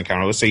say he doesn't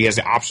counter. Let's say he has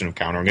the option of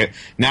countering it.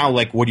 Now,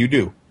 like, what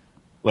do?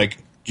 Like,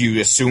 do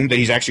you assume that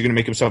he's actually going to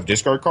make himself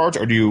discard cards,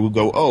 or do you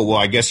go, oh, well,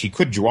 I guess he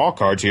could draw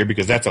cards here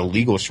because that's a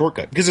legal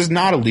shortcut? Because it's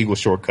not a legal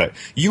shortcut.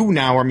 You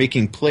now are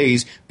making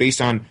plays based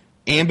on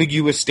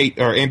ambiguous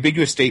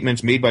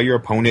statements made by your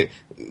opponent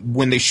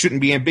when they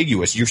shouldn't be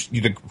ambiguous.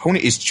 The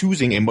opponent is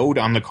choosing a mode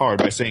on the card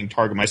by saying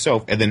target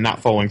myself and then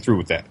not following through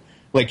with that.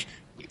 Like,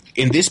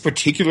 in this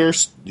particular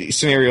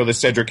scenario that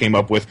Cedric came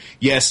up with,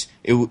 yes,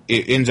 it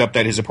ends up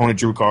that his opponent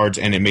drew cards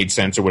and it made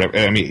sense or whatever.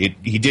 I mean,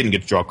 he didn't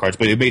get to draw cards,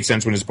 but it made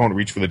sense when his opponent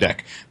reached for the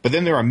deck. But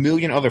then there are a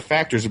million other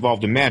factors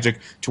involved in Magic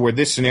to where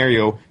this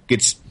scenario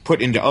gets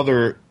put into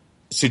other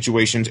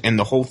situations and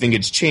the whole thing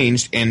gets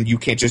changed, and you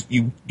can't just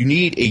you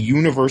need a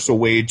universal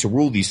way to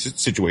rule these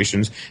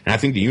situations. And I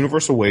think the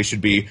universal way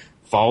should be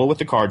follow what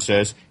the card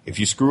says. If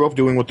you screw up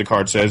doing what the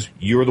card says,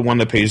 you're the one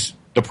that pays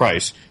the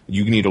price.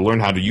 You need to learn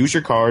how to use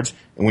your cards,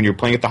 and when you're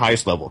playing at the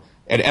highest level.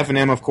 At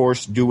F&M, of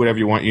course, do whatever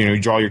you want. You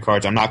draw your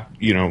cards. I'm not,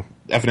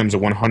 F&M is a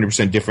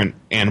 100% different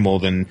animal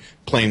than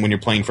playing when you're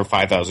playing for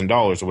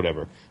 $5,000 or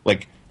whatever.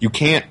 Like, you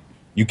can't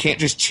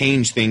just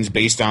change things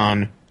based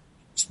on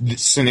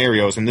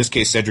scenarios. In this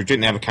case, Cedric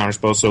didn't have a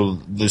counterspell, so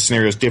the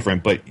scenario is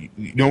different. But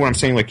you know what I'm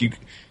saying? Like,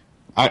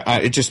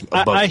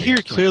 I hear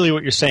clearly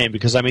what you're saying,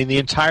 because I mean the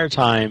entire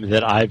time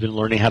that I've been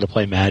learning how to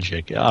play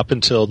Magic, up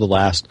until the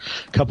last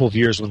couple of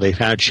years when they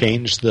kind of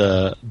changed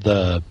the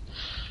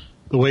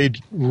way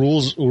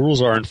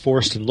rules are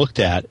enforced and looked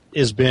at,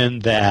 has been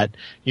that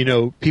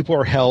people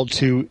are held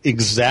to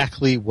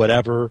exactly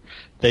whatever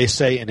they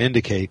say and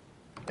indicate,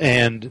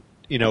 and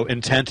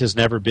intent has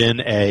never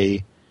been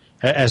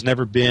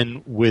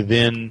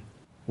within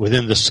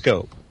the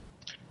scope.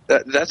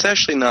 That's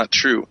actually not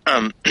true.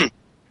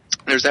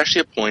 There's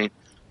actually a point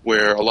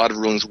where a lot of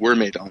rulings were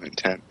made on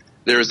intent.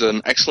 There's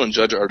an excellent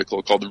Judge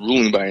article called "The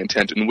Ruling by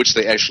Intent," in which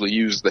they actually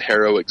used the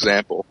Harrow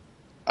example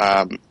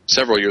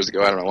several years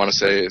ago. I don't know, I want to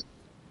say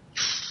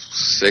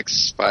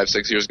 6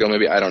 years ago,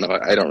 maybe. I don't know.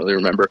 I don't really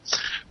remember.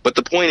 But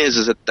the point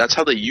is that that's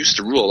how they used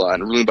to rule a lot,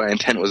 and ruling by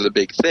intent was a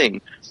big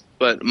thing.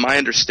 But my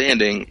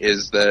understanding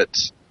is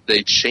that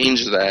they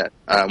changed that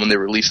when they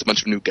released a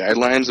bunch of new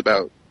guidelines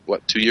about,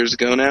 2 years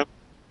ago now?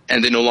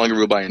 And they no longer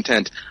rule by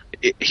intent.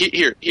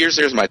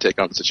 Here's my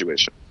take on the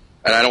situation.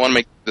 And I don't want to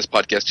make this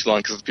podcast too long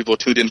because people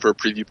tuned in for a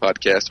preview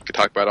podcast. We could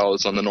talk about all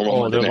this on the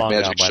normal Monday Night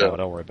Magic show.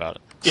 Don't worry about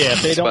it. Yeah,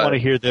 if they don't want to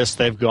hear this,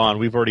 they've gone.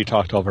 We've already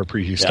talked all of our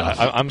preview stuff.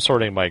 I'm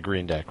sorting my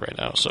green deck right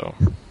now, so.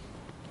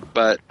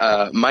 But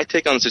my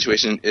take on the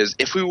situation is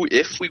if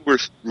we were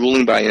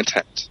ruling by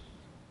intent,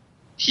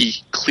 he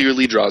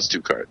clearly draws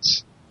 2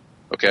 cards.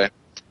 Okay?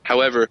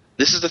 However,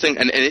 this is the thing,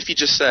 and if he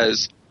just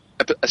says,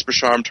 Esper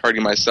Charm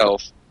targeting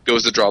myself,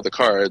 goes to draw the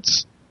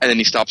cards, and then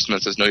he stops him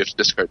and says, no, you have to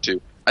discard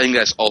 2, I think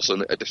that's also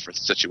a different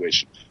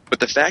situation. But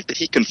the fact that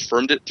he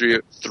confirmed it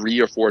 3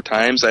 or 4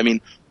 times, I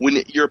mean,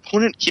 when your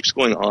opponent keeps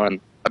going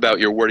on about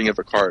your wording of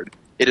a card,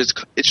 it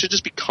should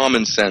just be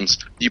common sense.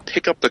 You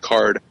pick up the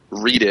card,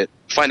 read it,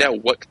 find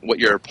out what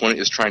your opponent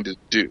is trying to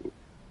do.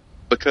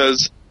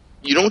 Because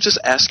you don't just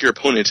ask your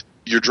opponent,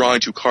 you're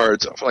drawing 2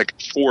 cards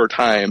 4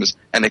 times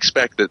and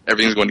expect that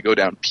everything's going to go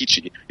down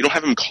peachy. You don't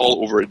have him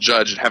call over a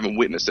judge and have him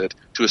witness it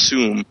to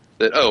assume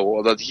that,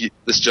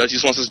 this judge, he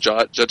just wants this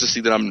judge to see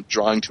that I'm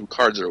drawing 2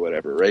 cards or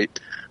whatever, right?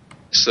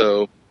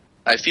 So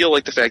I feel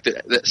like the fact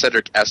that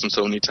Cedric asked him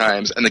so many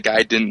times and the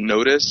guy didn't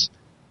notice,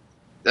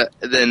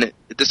 then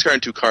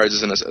discarding 2 cards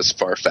isn't as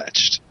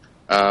far-fetched.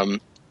 I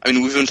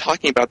mean, we've been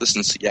talking about this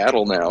in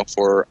Seattle now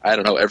for, I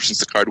don't know, ever since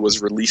the card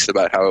was released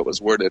about how it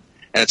was worded.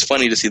 And it's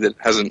funny to see that it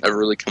hasn't ever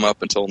really come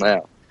up until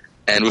now.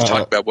 And we've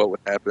talked about what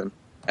would happen.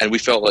 And we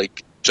felt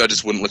like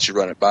judges wouldn't let you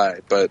run it by.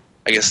 But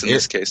I guess in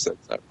this case,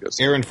 that's how it goes.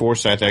 Aaron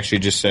Forsyth actually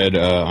just said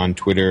on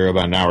Twitter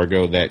about an hour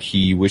ago that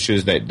he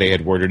wishes that they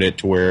had worded it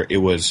to where it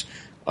was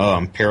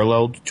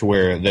paralleled, to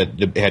where that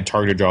it had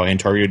targeted draw and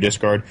targeted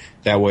discard.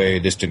 That way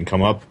this didn't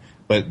come up.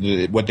 But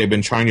what they've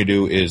been trying to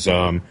do is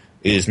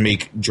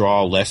make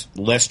draw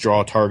less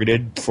draw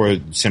targeted for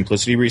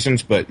simplicity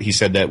reasons. But he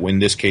said that in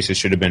this case it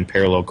should have been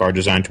parallel card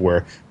design to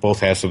where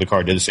both halves of the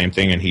card did the same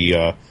thing, and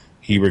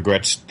he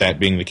regrets that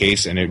being the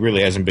case. And it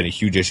really hasn't been a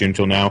huge issue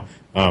until now.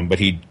 But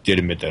he did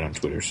admit that on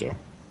Twitter. So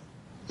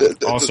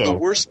the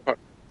worst part.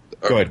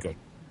 Go ahead.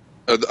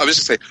 I was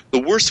just going to say the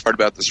worst part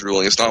about this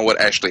ruling is not what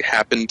actually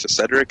happened to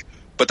Cedric,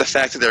 but the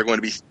fact that there are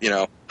going to be,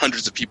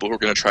 hundreds of people who are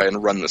going to try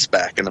and run this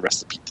back in the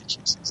rest of the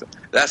PTQ season.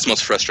 That's the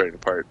most frustrating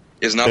part.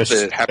 Is not that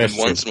it happened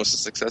once and was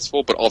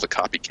successful, but all the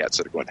copycats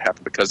that are going to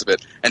happen because of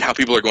it, and how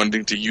people are going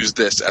to use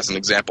this as an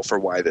example for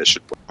why this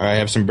should work. I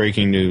have some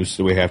breaking news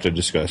that we have to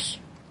discuss.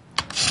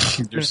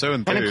 You're so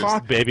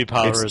enthused. Baby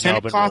powder has now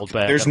been rolled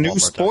back. There's new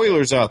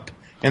spoilers up,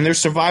 and there's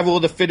survival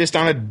of the fittest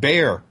on a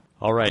bear.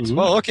 All right.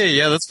 Well, okay,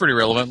 yeah, that's pretty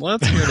relevant.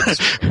 Let's hear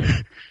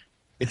this.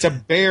 It's a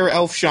bear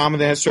elf shaman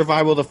that has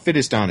survival of the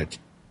fittest on it.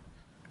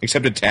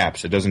 Except it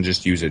taps. It doesn't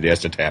just use it. It has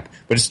to tap.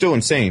 But it's still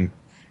insane.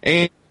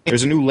 And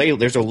there's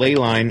a ley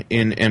line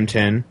in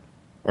M10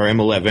 or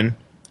M11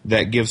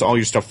 that gives all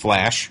your stuff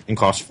flash and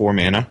costs 4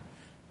 mana.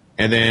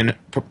 And then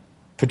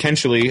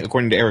potentially,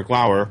 according to Eric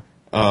Lauer,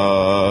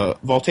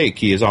 Voltaic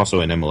Key is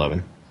also in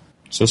M11.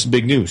 So this is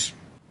big news.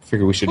 I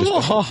figure we should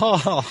discuss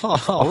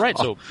it. All right,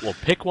 so we'll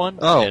pick one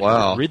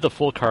and read the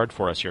full card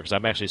for us here, because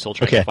I'm actually still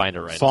trying to find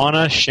it right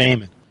Fauna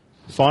Shaman.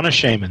 Fauna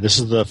Shaman. This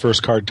is the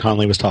first card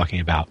Conley was talking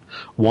about.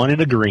 1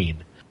 and a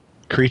green.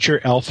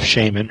 Creature Elf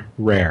Shaman,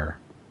 rare.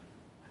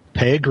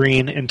 Pay a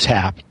green and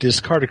tap.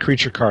 Discard a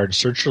creature card.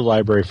 Search your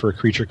library for a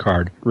creature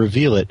card.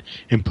 Reveal it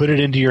and put it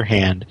into your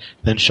hand.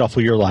 Then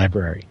shuffle your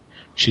library.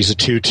 She's a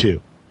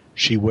 2/2.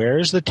 She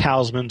wears the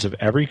talismans of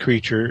every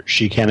creature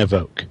she can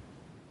evoke.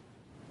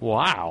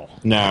 Wow.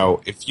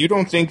 Now, if you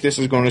don't think this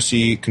is going to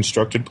see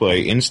constructed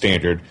play in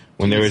Standard,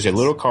 when there is a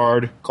little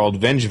card called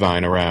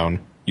Vengevine around,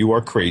 you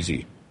are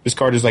crazy. This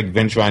card is like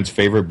Vengevine's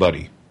favorite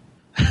buddy.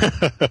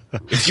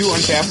 If you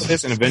untap with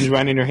this and a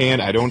Vengevine in your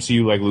hand, I don't see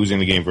you like losing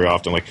the game very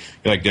often. Like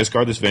you're like,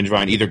 discard this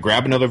Vengevine, either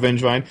grab another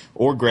Vengevine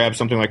or grab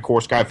something like Core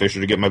Skyfisher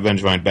to get my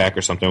Vengevine back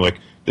or something. Like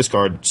this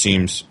card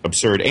seems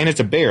absurd, and it's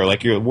a bear.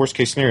 Like your worst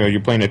case scenario,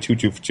 you're playing a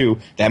 2/2 for 2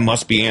 that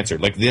must be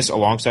answered. Like this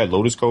alongside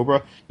Lotus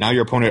Cobra, now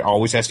your opponent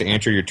always has to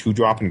answer your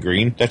 2-drop in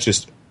green. That's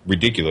just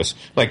ridiculous.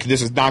 Like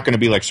this is not going to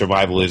be like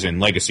Survival is in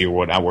Legacy or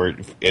whatnot, where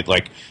it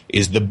like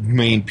is the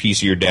main piece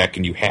of your deck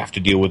and you have to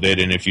deal with it,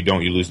 and if you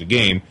don't, you lose the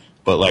game.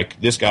 But like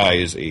this guy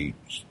is a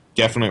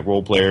definite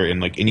role player in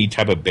like any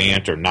type of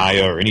Bant or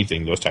Naya or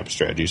anything, those type of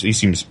strategies. He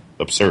seems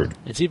absurd.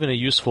 It's even a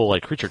useful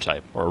like creature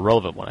type, or a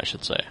relevant one, I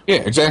should say. Yeah,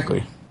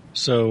 exactly.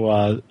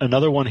 So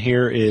another one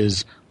here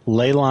is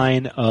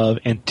Leyline of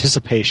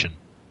Anticipation.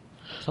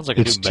 Sounds like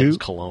a new men's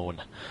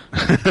cologne.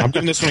 I'm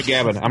giving this one to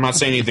Gavin. I'm not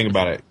saying anything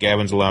about it.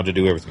 Gavin's allowed to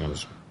do everything on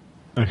this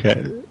one.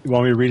 Okay. You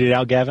want me to read it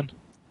out, Gavin?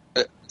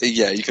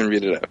 Yeah, you can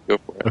read it out. Go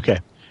for it. Okay.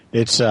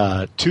 It's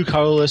 2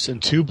 colorless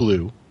and 2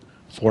 blue.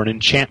 For an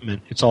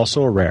enchantment, it's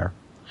also a rare.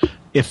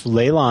 If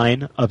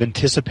Leyline of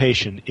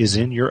Anticipation is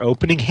in your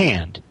opening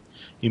hand,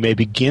 you may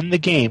begin the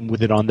game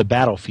with it on the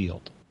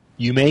battlefield.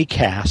 You may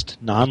cast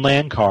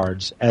non-land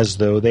cards as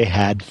though they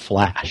had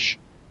flash.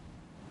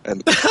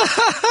 And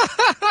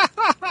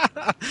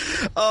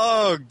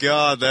Oh,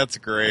 God, that's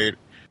great.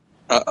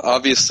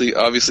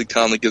 obviously,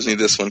 Conley gives me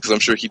this one because I'm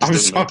sure he just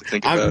doesn't know what to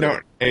think about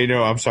it. Hey,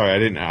 no, I'm sorry. I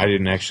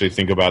didn't actually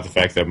think about the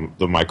fact that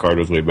my card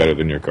was way better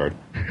than your card.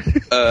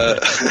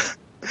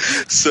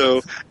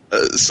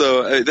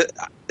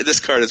 This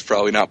card is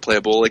probably not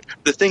playable. Like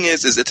the thing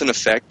is it's an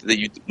effect that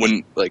you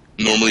wouldn't like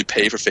normally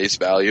pay for face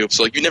value.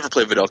 So like you never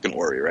play Vidalcan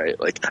Ori, right?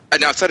 Like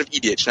and outside of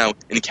EDH, now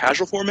in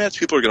casual formats,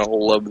 people are gonna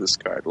love this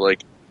card.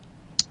 Like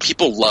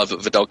people love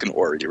Vidalcan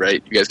Ori,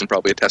 right? You guys can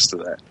probably attest to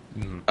that.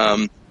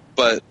 Mm-hmm.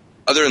 But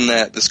other than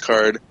that, this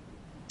card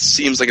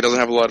seems like it doesn't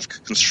have a lot of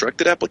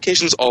constructed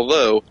applications.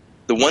 Although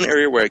the one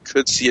area where I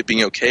could see it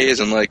being okay is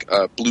in like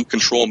a blue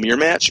control mirror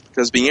match,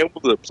 because being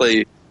able to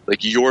play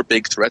like your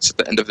big threats at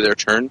the end of their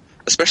turn,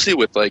 especially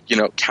with like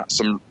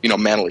some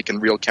mana leak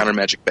and real counter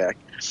magic back,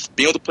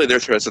 being able to play their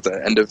threats at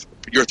the end of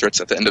your threats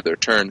at the end of their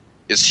turn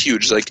is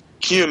huge. Like,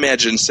 can you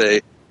imagine,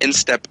 say,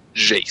 in-step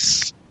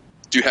Jace?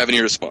 Do you have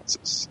any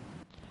responses?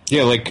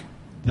 Yeah, like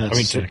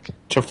That's sick.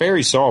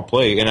 Teferi saw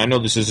play, and I know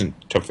this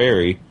isn't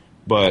Teferi,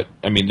 but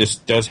I mean this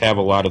does have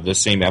a lot of the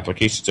same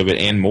applications of it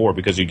and more,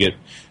 because you get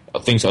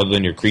things other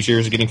than your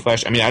creatures getting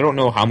flashed. I mean, I don't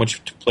know how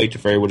much play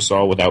Teferi would have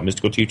saw without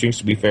Mystical Teachings,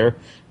 to be fair,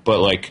 but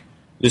like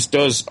this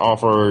does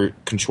offer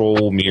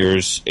control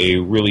mirrors, a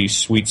really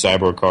sweet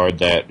cyber card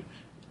that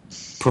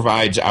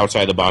provides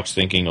outside the box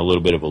thinking a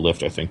little bit of a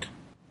lift, I think.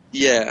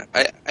 Yeah,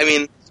 I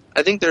mean,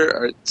 I think there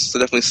are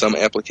definitely some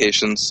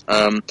applications.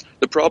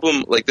 The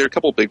problem, like, there are a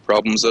couple big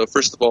problems.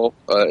 First of all,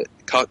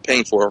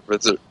 paying for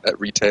it at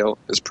retail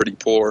is pretty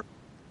poor.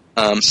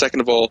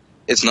 Second of all,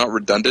 it's not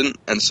redundant,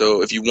 and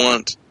so if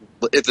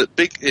the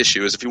big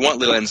issue is if you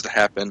want Leylands to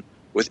happen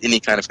with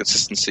any kind of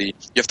consistency,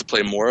 you have to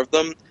play more of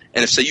them.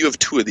 And if, say, you have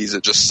 2 of these,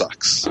 it just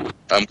sucks.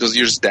 Because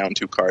you're just down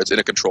 2 cards in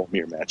a control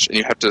mirror match, and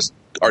you have to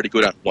already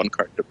go down 1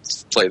 card to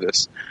play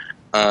this.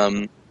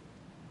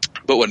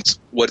 But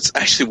what's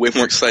actually way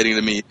more exciting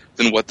to me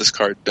than what this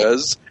card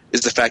does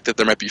is the fact that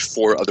there might be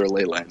 4 other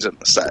Leylands in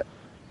the set.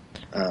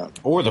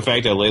 Or the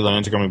fact that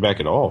Leylands are coming back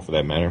at all, for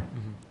that matter.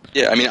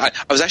 Yeah, I mean, I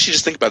was actually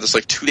just thinking about this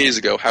like 2 days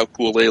ago, how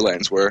cool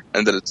Leylands were,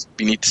 and that it'd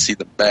be neat to see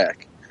them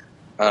back.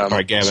 All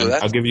right, Gavin, so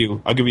I'll give you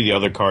the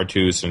other card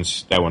too,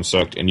 since that one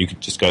sucked, and you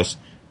could discuss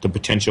the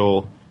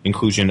potential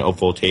inclusion of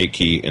Voltaic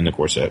Key in the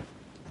core set.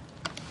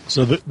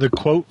 So the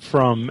quote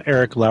from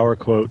Eric Lauer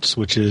Quotes,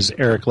 which is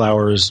Eric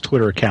Lauer's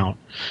Twitter account,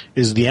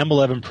 is the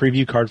M11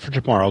 preview card for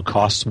tomorrow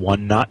costs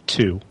 1, not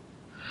 2,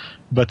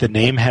 but the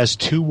name has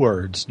 2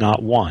 words,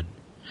 not 1.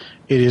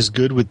 It is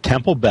good with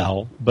Temple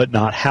Bell, but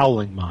not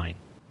Howling Mine.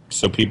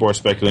 So people are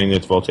speculating that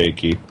it's Voltaic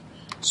Key.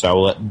 So I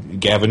will let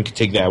Gavin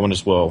take that one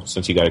as well,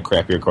 since he got a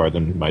crappier card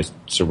than my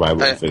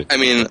survival. I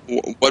mean,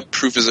 what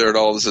proof is there at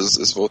all this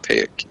is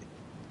Voltaic Key?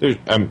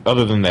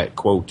 Other than that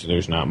quote,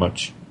 there's not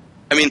much.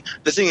 I mean,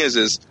 the thing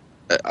is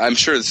I'm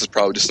sure this is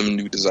probably just some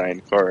new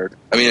design card.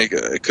 I mean,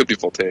 it could be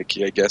Voltaic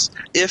Key, I guess.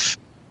 I'm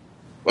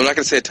not going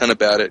to say a ton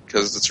about it,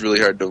 because it's really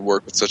hard to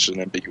work with such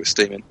an ambiguous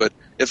statement, but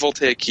if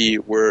Voltaic Key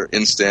were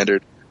in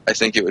Standard, I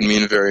think it would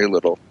mean very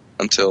little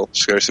until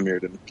Scars of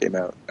Mirrodin came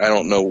out. I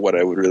don't know what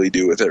I would really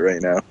do with it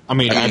right now. I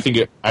mean, I think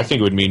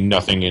it would mean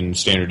nothing in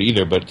Standard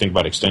either, but think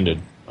about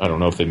Extended. I don't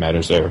know if it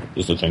matters there,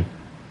 is the thing.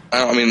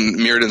 I mean,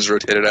 Mirrodin's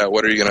rotated out.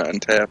 What are you going to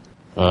untap?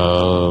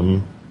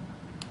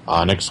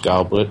 Onyx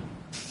Goblet.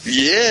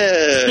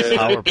 Yeah!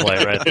 Power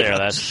play right there.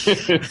 That's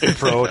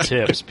pro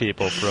tips,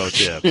 people. Pro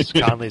tips.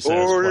 Conley says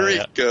Puerto play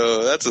it.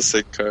 Rico. That's a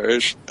sick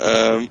card.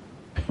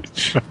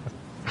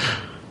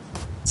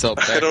 So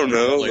I don't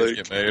know. plays Like,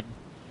 get made.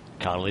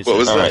 Conley What says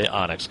was play that?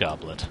 Onyx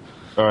Goblet.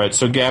 All right,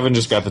 so Gavin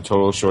just got the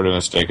total short end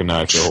of steak, and now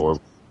I feel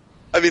horrible.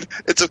 I mean,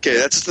 it's okay.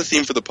 That's just the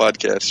theme for the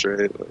podcast,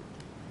 right? Like,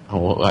 Oh,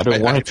 well, I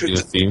don't want it to be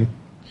the theme.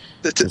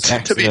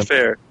 to be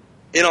fair,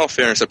 in all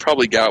fairness, I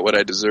probably got what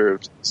I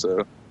deserved.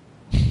 So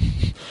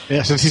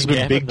Yeah, since he's been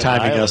Gavin big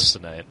timing denied us.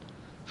 tonight.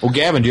 Well,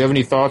 Gavin, do you have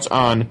any thoughts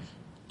on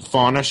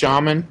Fauna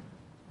Shaman?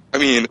 I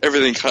mean,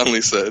 everything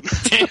Conley said.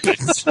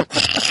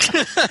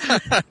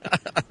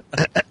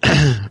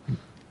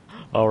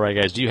 All right,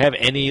 guys. Do you have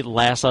any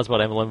last thoughts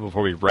about MLM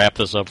before we wrap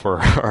this up for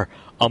our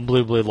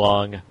unbelievably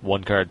long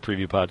one-card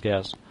preview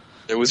podcast?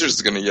 Yeah, Wizards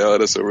is going to yell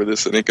at us over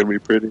this. It ain't going to be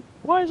pretty.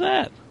 Why is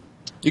that?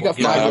 You got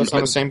No, 5 I'm- of us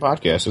on the same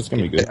podcast. It's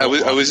gonna be good. I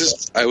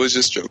was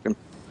just joking.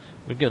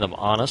 We give them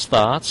honest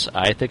thoughts.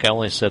 I think I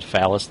only said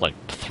phallus like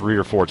 3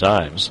 or 4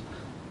 times.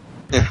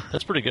 Yeah.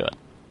 That's pretty good.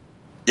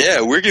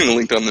 Yeah, we're getting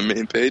linked on the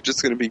main page.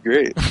 It's going to be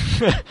great.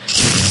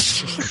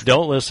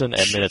 Don't listen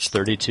at minutes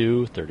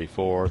 32,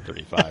 34,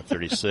 35,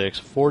 36,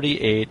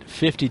 48,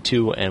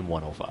 52, and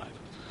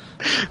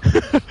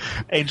 105.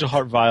 Angel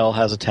Heart Vial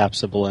has a tap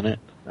symbol in it.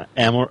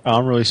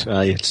 I'm really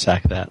you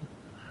sack that.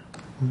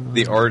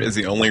 The art is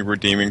the only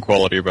redeeming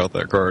quality about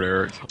that card,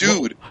 Eric.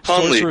 Dude,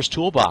 Conley, Sorcerer's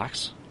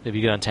Toolbox. If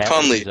you get on tap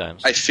Conley,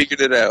 times. I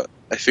figured it out.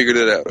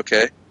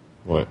 Okay?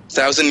 What?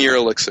 1,000-year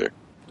elixir.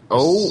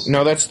 Oh,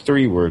 no, that's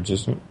 3 words,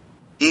 isn't it?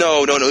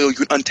 No. You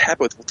can untap it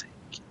with Voltaic.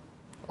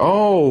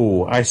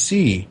 Oh, I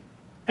see.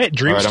 Hey,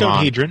 Dreamstone All right, I'm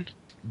on. Hedron.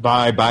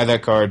 Buy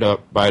that card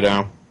up. Buy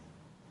down.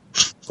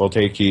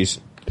 Voltaic Keys.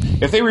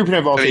 If they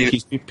reprint Voltaic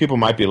Keys, people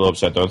might be a little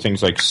upset, though.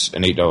 Things like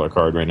an $8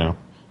 card right now.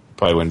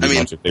 Probably wouldn't be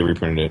much if they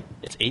reprinted it.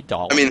 It's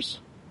 $8. I mean-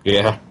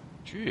 Yeah.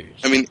 Jeez.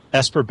 I mean,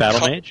 Esper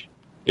Battle Mage.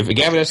 If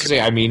Gavin has to say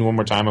 "I mean" one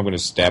more time, I'm going to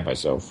stab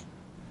myself.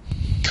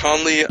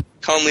 Conley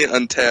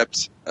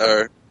untapped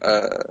that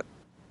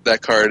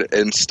card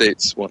in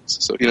States once,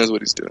 so he knows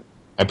what he's doing.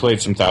 I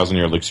played some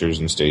 1,000-year elixirs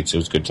in States. It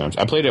was good times.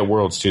 I played at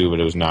Worlds, too, but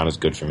it was not as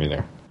good for me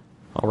there.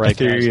 All right,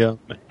 guys. Ethereum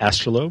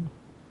Astrolabe.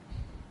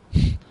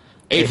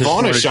 Hey, Is this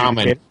Fauna for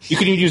Shaman. educated? You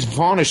could use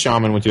Fauna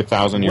Shaman with your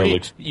 1,000-year Wait,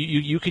 elixir.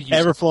 you could use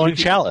Everflowing you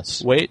could-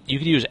 Chalice. Wait, you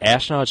could use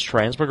Astronaut's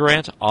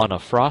Transmogrant on a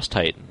Frost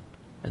Titan,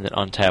 and then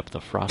untap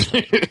the Frost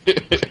Titan.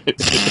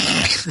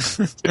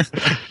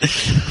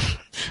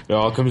 It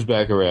all comes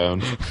back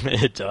around.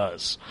 It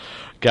does.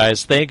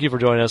 Guys, thank you for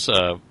joining us.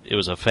 It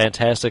was a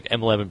fantastic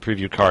M11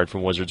 preview card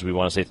from Wizards. We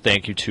want to say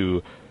thank you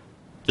to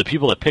the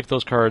people that picked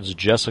those cards,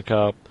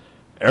 Jessica,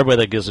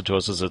 everybody that gives it to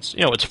us.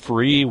 It's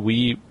free.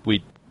 We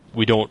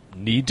don't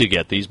need to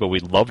get these, but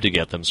we'd love to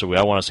get them. So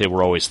I want to say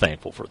we're always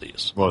thankful for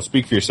these. Well,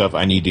 speak for yourself.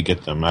 I need to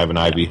get them. I have an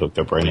IV hooked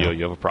up right now.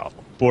 You have a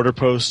problem. Border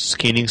Posts,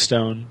 Keening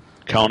Stone,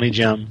 Colony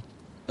Gem.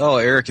 Oh,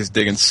 Eric is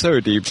digging so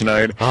deep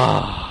tonight.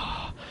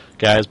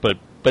 Guys, but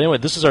anyway,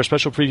 this is our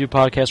special preview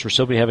podcast. We're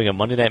still be having a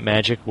Monday Night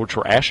Magic, which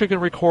we're actually going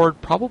to record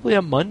probably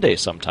on Monday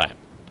sometime.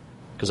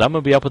 Because I'm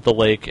going to be up at the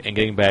lake and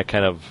getting back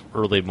kind of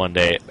early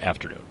Monday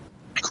afternoon.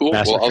 Cool.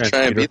 Master Well, I'll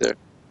try and be Transmuter. there.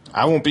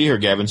 I won't be here,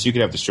 Gavin, so you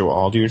could have the show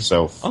all to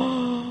yourself.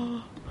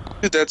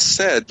 Dude, that's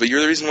sad, but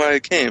you're the reason why I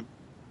came.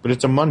 But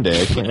it's a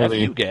Monday. I can't Have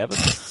really... you, Gavin?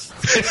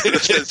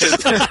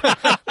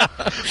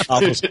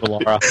 Alphas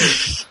Galara.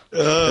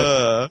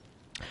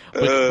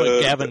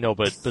 But Gavin, no,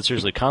 but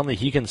seriously, Conley,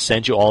 he can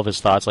send you all of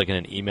his thoughts like in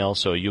an email,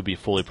 so you'll be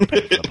fully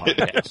prepared for the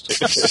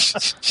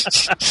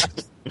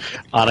podcast.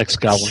 Onyx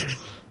Goblin.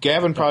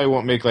 Gavin probably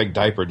won't make like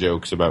diaper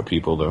jokes about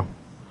people, though.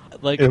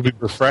 Like It'll be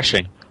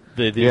refreshing.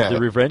 the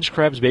Revenge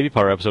Crabs Baby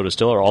Power episode is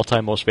still our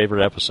all-time most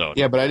favorite episode.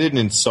 Yeah, but I didn't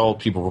insult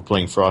people for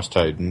playing Frost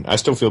Titan. I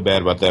still feel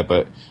bad about that,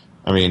 but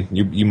I mean,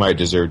 you might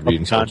deserve to be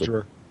insulted.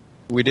 Conjurer.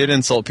 We did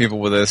insult people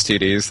with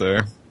STDs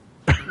there.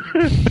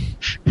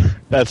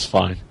 That's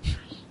fine.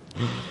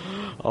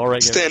 All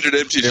right, guys. Standard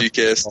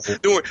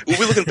MTGCast. Don't worry, we'll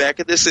be looking back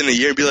at this in a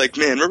year and be like,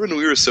 man, remember when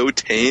we were so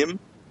tame?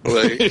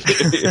 Like, Do you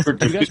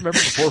guys remember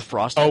before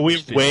Frost? Oh, we're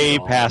was way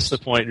 $50? past the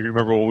point. You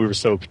remember when we were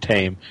so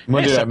tame.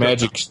 Monday Night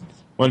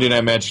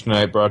Magic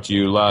tonight brought to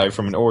you live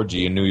from an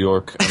orgy in New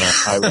York on a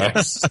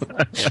high-rise.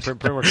 Yeah,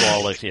 pretty much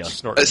all like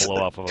snorting as- blow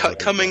off of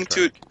coming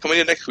to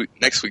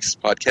next week's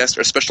podcast,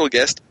 our special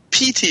guest,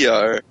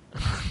 PTR.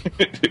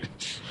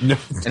 No,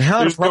 And how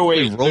to there's no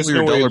way. roll There's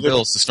your no way. dollar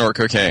bills to snort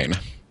cocaine.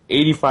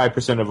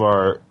 85% of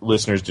our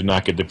listeners did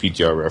not get the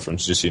PTR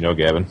reference, just so you know,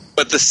 Gavin.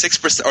 But the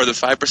 6% or the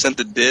 5%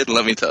 that did,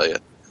 let me tell you.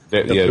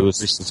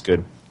 It's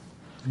good.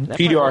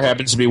 PTR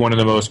happens to be one of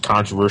the most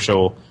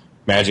controversial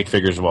Magic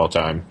figures of all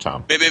time,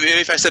 Tom. Maybe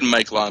if I said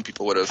Mike Long,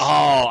 people would have. Oh,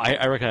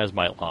 I recognize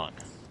Mike Long.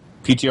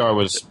 PTR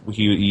was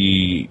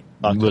he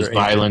was Dr.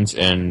 violent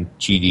and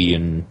cheaty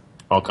and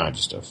all kinds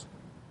of stuff.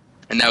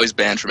 And now he's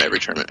banned from every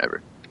tournament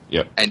ever.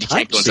 Yep. And he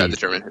can't go I inside see. the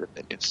tournament hit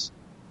opinions.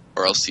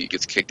 Or else he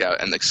gets kicked out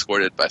and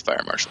escorted by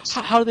fire marshals.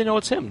 How do they know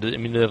it's him? I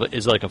mean,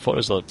 is it like a photo?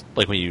 Is it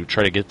like when you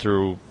try to get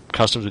through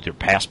customs with your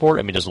passport?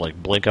 I mean, does it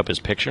like blink up his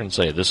picture and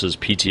say this is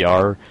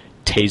PTR?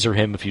 Taser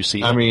him if you see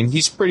him. I mean,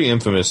 he's pretty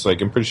infamous.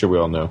 Like, I'm pretty sure we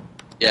all know.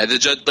 Yeah, the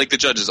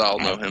judges all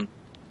know him.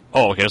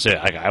 Oh, okay.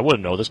 I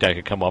wouldn't know. This guy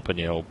could come up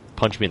and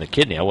punch me in the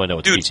kidney. I wouldn't know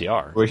it's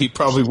PTR. Well, he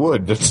probably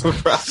would. That's the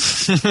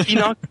problem.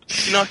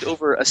 He knocked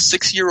over a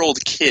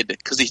 6-year-old kid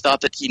because he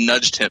thought that he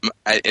nudged him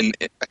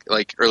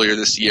earlier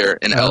this year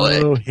in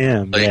LA. Oh,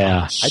 him.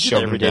 Yeah, I do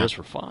that every day just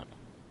for fun.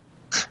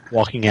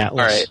 Walking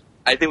Atlas. All right,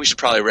 I think we should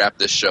probably wrap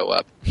this show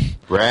up.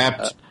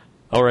 Wrapped.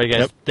 All right, guys.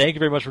 Yep. Thank you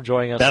very much for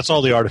joining us. That's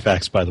all the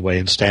artifacts, by the way.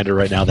 In Standard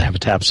right now, they have a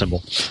tap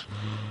symbol.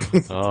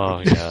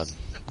 Oh, God.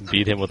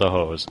 Beat him with a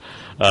hose.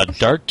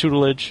 Dark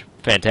Tutelage,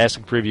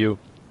 fantastic preview.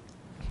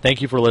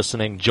 Thank you for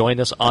listening. Join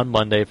us on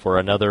Monday for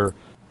another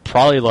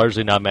probably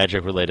largely not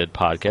Magic-related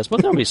podcast,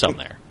 but there'll be some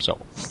there. So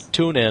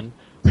tune in.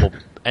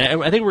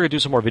 And I think we're going to do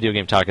some more video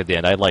game talk at the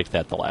end. I liked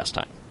that the last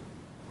time.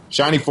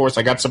 Shiny Force,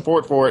 I got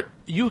support for it.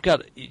 I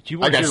got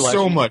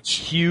so much.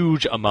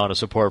 Huge amount of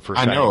support for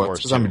Shiny I know, Force.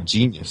 it's because I'm a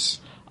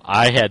genius.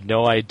 I had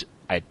no idea.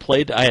 I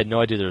had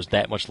no idea there was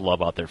that much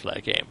love out there for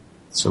that game.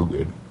 So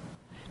good.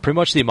 Pretty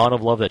much the amount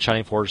of love that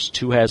Shining Force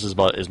 2 has is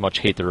about as much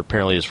hate there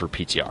apparently is for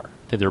PTR. I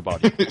think they're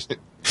about it.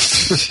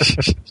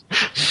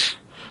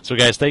 So,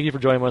 guys, thank you for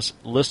joining us.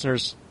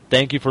 Listeners,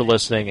 thank you for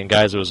listening. And,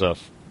 guys, it was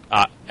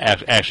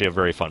actually a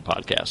very fun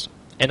podcast.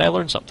 And I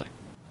learned something.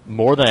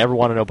 More than I ever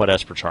want to know about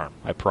Esper Charm.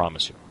 I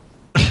promise you.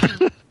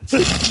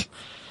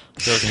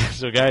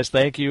 So, guys,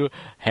 thank you.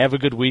 Have a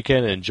good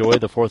weekend. Enjoy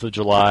the 4th of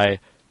July.